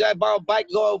and ride. I borrow a bike,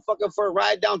 go fucking for a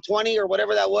ride down 20 or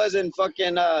whatever that was, and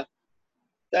fucking the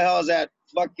hell is that?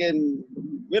 Fucking,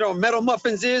 you know, Metal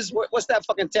Muffins is? What's that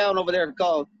fucking town over there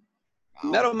called?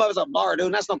 Metal Muffins a bar,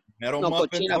 dude. That's no Muffins.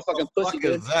 cochina fucking pussy, What the fuck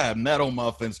dude. is that? Metal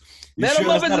Muffins. Metal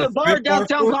Muffins is a bar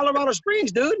downtown Colorado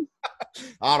Springs, dude.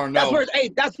 I don't know.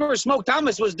 That's where Smoke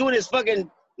Thomas was doing his fucking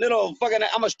little fucking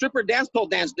I'm a stripper dance pole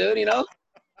dance, dude, you know?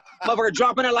 Motherfucker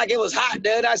dropping it like it was hot,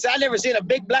 dude. I said, I never seen a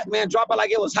big black man drop it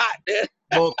like it was hot, dude.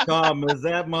 Smoke Thomas,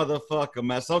 that motherfucker,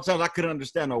 man. Sometimes I couldn't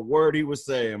understand a word he was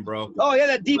saying, bro. Oh, yeah,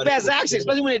 that deep-ass accent,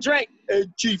 especially when he drank. Hey,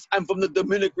 Chief, I'm from the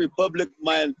Dominican Republic,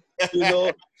 man. You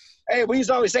know? Hey, we used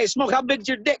to always say, Smoke, how big's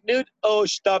your dick, dude? Oh,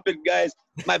 stop it, guys.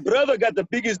 My brother got the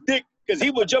biggest dick because he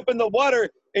would jump in the water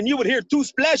and you would hear two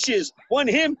splashes. One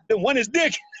him, then one his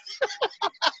dick.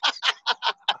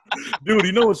 Dude,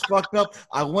 you know what's fucked up?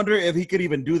 I wonder if he could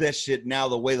even do that shit now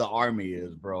the way the Army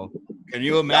is, bro. Can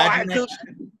you imagine that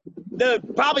shit?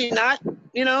 Dude, probably not.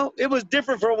 You know, it was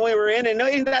different from when we were in, and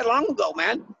it ain't that long ago,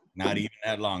 man. Not even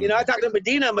that long. You know, I talked to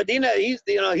Medina. Medina, he's,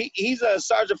 you know, he's a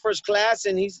sergeant first class,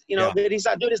 and he's, you know, he's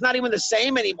like, dude, it's not even the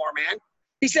same anymore, man.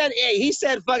 He said,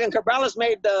 fucking Cabrales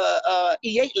made the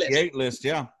E8 list. E8 list,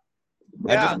 yeah.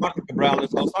 I just talked to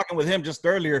Cabrales. I was talking with him just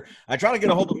earlier. I tried to get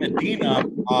a hold of Medina,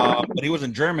 but he was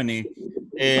in Germany.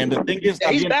 And the thing is,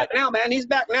 he's back now, man. He's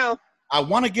back now. I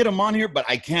want to get him on here, but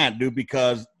I can't, dude,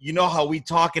 because you know how we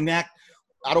talk and act.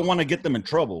 I don't want to get them in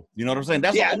trouble. You know what I'm saying?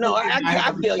 That's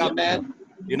I feel you, man.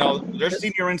 You know, they're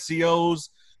senior NCOs,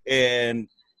 and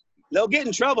they'll get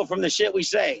in trouble from the shit we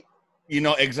say. You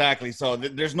know, exactly. So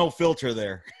there's no filter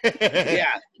there.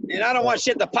 Yeah. And I don't want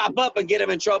shit to pop up and get them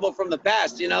in trouble from the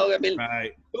past, you know? I mean,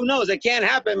 Who knows? It can't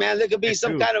happen, man. There could be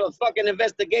some kind of a fucking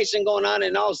investigation going on,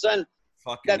 and all of a sudden,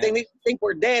 they think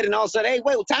we're dead, and all of a sudden, hey,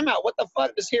 wait, time out. What the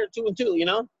fuck is here 2 and 2, you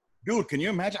know? Dude, can you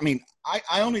imagine? I mean,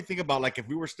 I only think about, like, if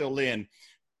we were still in,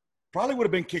 probably would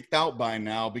have been kicked out by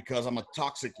now because I'm a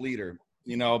toxic leader,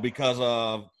 you know, because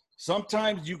of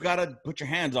sometimes you got to put your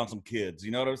hands on some kids.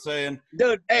 You know what I'm saying?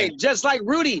 Dude, hey, just like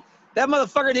Rudy. That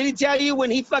motherfucker, did he tell you when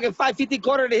he fucking 550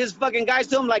 quarter to his fucking guys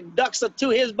to him like ducks to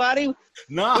his body?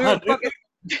 No.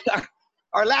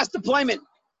 Our last deployment,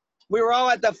 we were all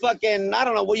at the fucking, I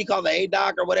don't know what you call the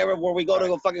A-Dock or whatever, where we go to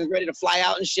go fucking ready to fly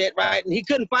out and shit, right? And he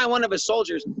couldn't find one of his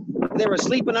soldiers. They were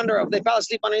sleeping they fell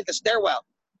asleep underneath the stairwell.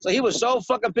 So he was so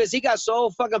fucking pissed. He got so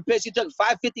fucking pissed. He took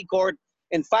 550 cord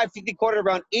and 550 cord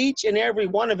around each and every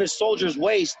one of his soldiers'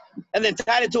 waist and then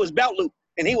tied it to his belt loop.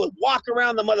 And he would walk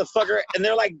around the motherfucker, and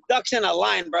they're like ducks in a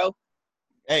line, bro.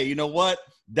 Hey, you know what?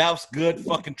 That's good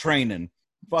fucking training.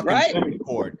 Fucking dummy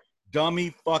cord.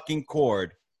 Dummy fucking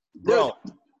cord. Bro,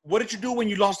 what did you do when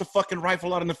you lost a fucking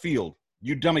rifle out in the field?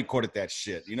 You dummy corded that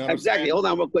shit. You know what I'm saying? Hold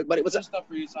on real quick, buddy. What's that stuff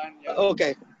for you to sign? Yeah.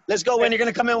 Okay. Let's go in. You're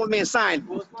going to come in with me and sign.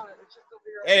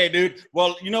 Hey, dude.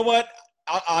 Well, you know what?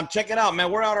 I'm check it out,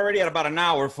 man. We're out already at about an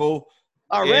hour, fool.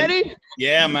 Already?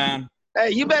 Yeah, man.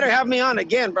 Hey, you better have me on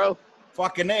again, bro.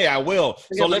 Fucking A, I will.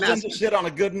 So let's end this shit on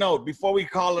a good note before we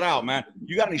call it out, man.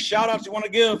 You got any shout-outs you want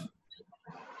to give?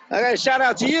 I got a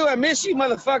shout-out to you. I miss you,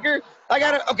 motherfucker.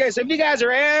 Okay, so if you guys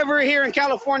are ever here in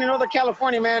California, Northern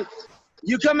California, man,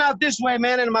 you come out this way,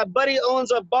 man, and my buddy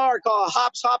owns a bar called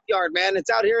Hops Hop Yard, man. It's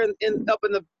out here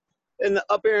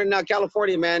up here in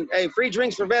California, man. Hey, free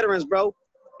drinks for veterans, bro.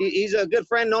 He's a good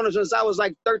friend, known him since I was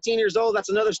like 13 years old. That's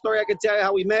another story I could tell you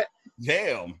how we met.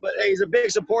 Damn. But hey, he's a big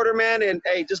supporter, man. And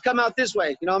hey, just come out this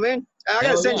way. You know what I mean? I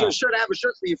got to send you a shirt. I have a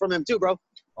shirt for you from him too, bro.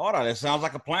 All right. That sounds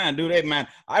like a plan, dude. Hey, man,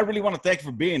 I really want to thank you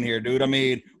for being here, dude. I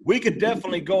mean, we could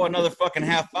definitely go another fucking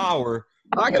half hour.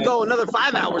 I could go another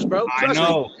 5 hours, bro. Trust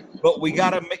me. But we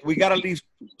gotta leave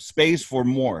space for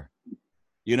more.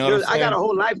 You know what I'm saying? I got a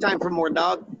whole lifetime for more,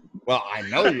 dog. Well, I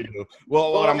know you do.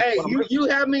 Well, you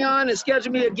have me on and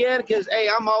schedule me again because, hey,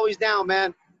 I'm always down,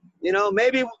 man. You know,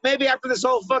 maybe after this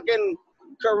whole fucking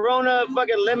corona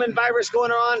fucking lemon virus going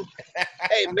on,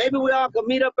 hey, maybe we all could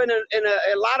meet up in a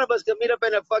lot of us could meet up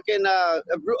in a fucking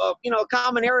a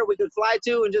common area we could fly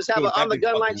to and just have on the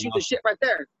gun line shoot the shit right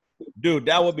there. Dude,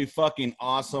 that would be fucking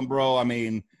awesome, bro. I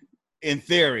mean, in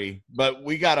theory, but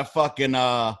we gotta fucking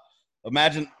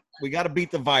imagine we gotta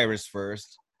beat the virus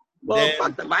first. Well,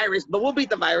 fuck the virus, but we'll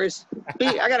beat the virus.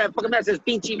 I got a fucking message,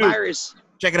 pinchy virus.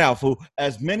 Check it out, fool.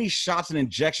 As many shots and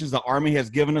injections the Army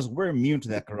has given us, we're immune to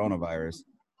that coronavirus.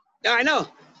 I know,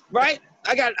 right?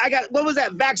 I got, what was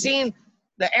that vaccine?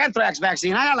 The anthrax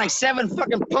vaccine. I got like 7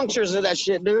 fucking punctures of that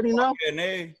shit, dude, you know?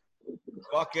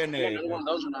 Fucking A. Another one of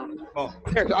those around. Oh,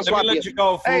 Here, I'll let swap me let you. you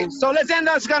go, fool. Hey, so let's end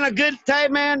us on a good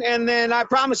time, man. And then I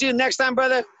promise you, next time,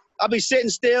 brother, I'll be sitting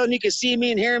still and you can see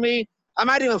me and hear me. I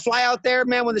might even fly out there,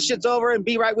 man, when the shit's over and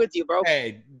be right with you, bro.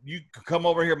 Hey, you can come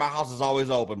over here. My house is always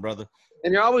open, brother.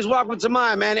 And you're always welcome to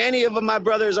mine, man. Any of my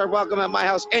brothers are welcome at my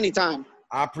house anytime.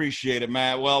 I appreciate it,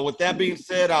 man. Well, with that being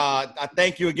said, I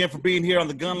thank you again for being here on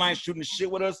the Gun Line, shooting the shit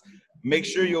with us. Make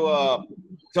sure you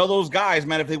tell those guys,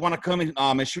 man, if they want to come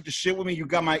and shoot the shit with me, you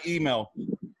got my email.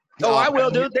 Oh, I will,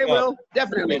 dude. They will.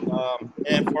 Definitely.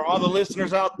 And for all the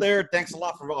listeners out there, thanks a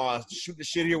lot for shooting the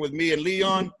shit here with me and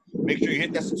Leon. Make sure you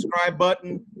hit that subscribe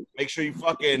button. Make sure you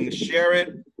fucking share it.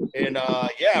 And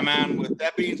yeah, man, with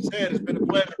that being said, it's been a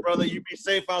pleasure, brother. You be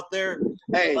safe out there.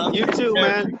 Hey, you too,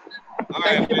 man. All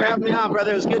Thank right, you for having me on,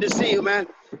 brother. It was good to see you, man.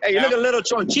 Hey, you're looking a little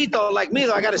chonchito like me,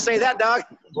 though. I got to say that, dog.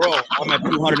 bro, I'm at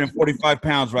 245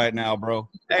 pounds right now, bro.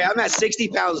 Hey, I'm at 60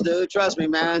 pounds, dude. Trust me,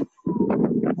 man.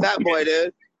 Fat boy,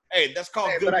 dude. Hey, that's called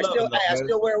Hey, good but love. I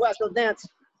still wear West Coast dance.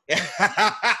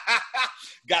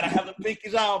 Gotta have the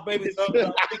pinkies out, baby.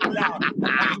 Pinkies out.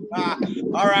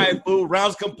 All right, fool.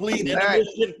 Rounds complete.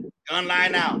 Intermission. Gun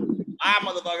line out.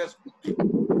 Motherfuckers.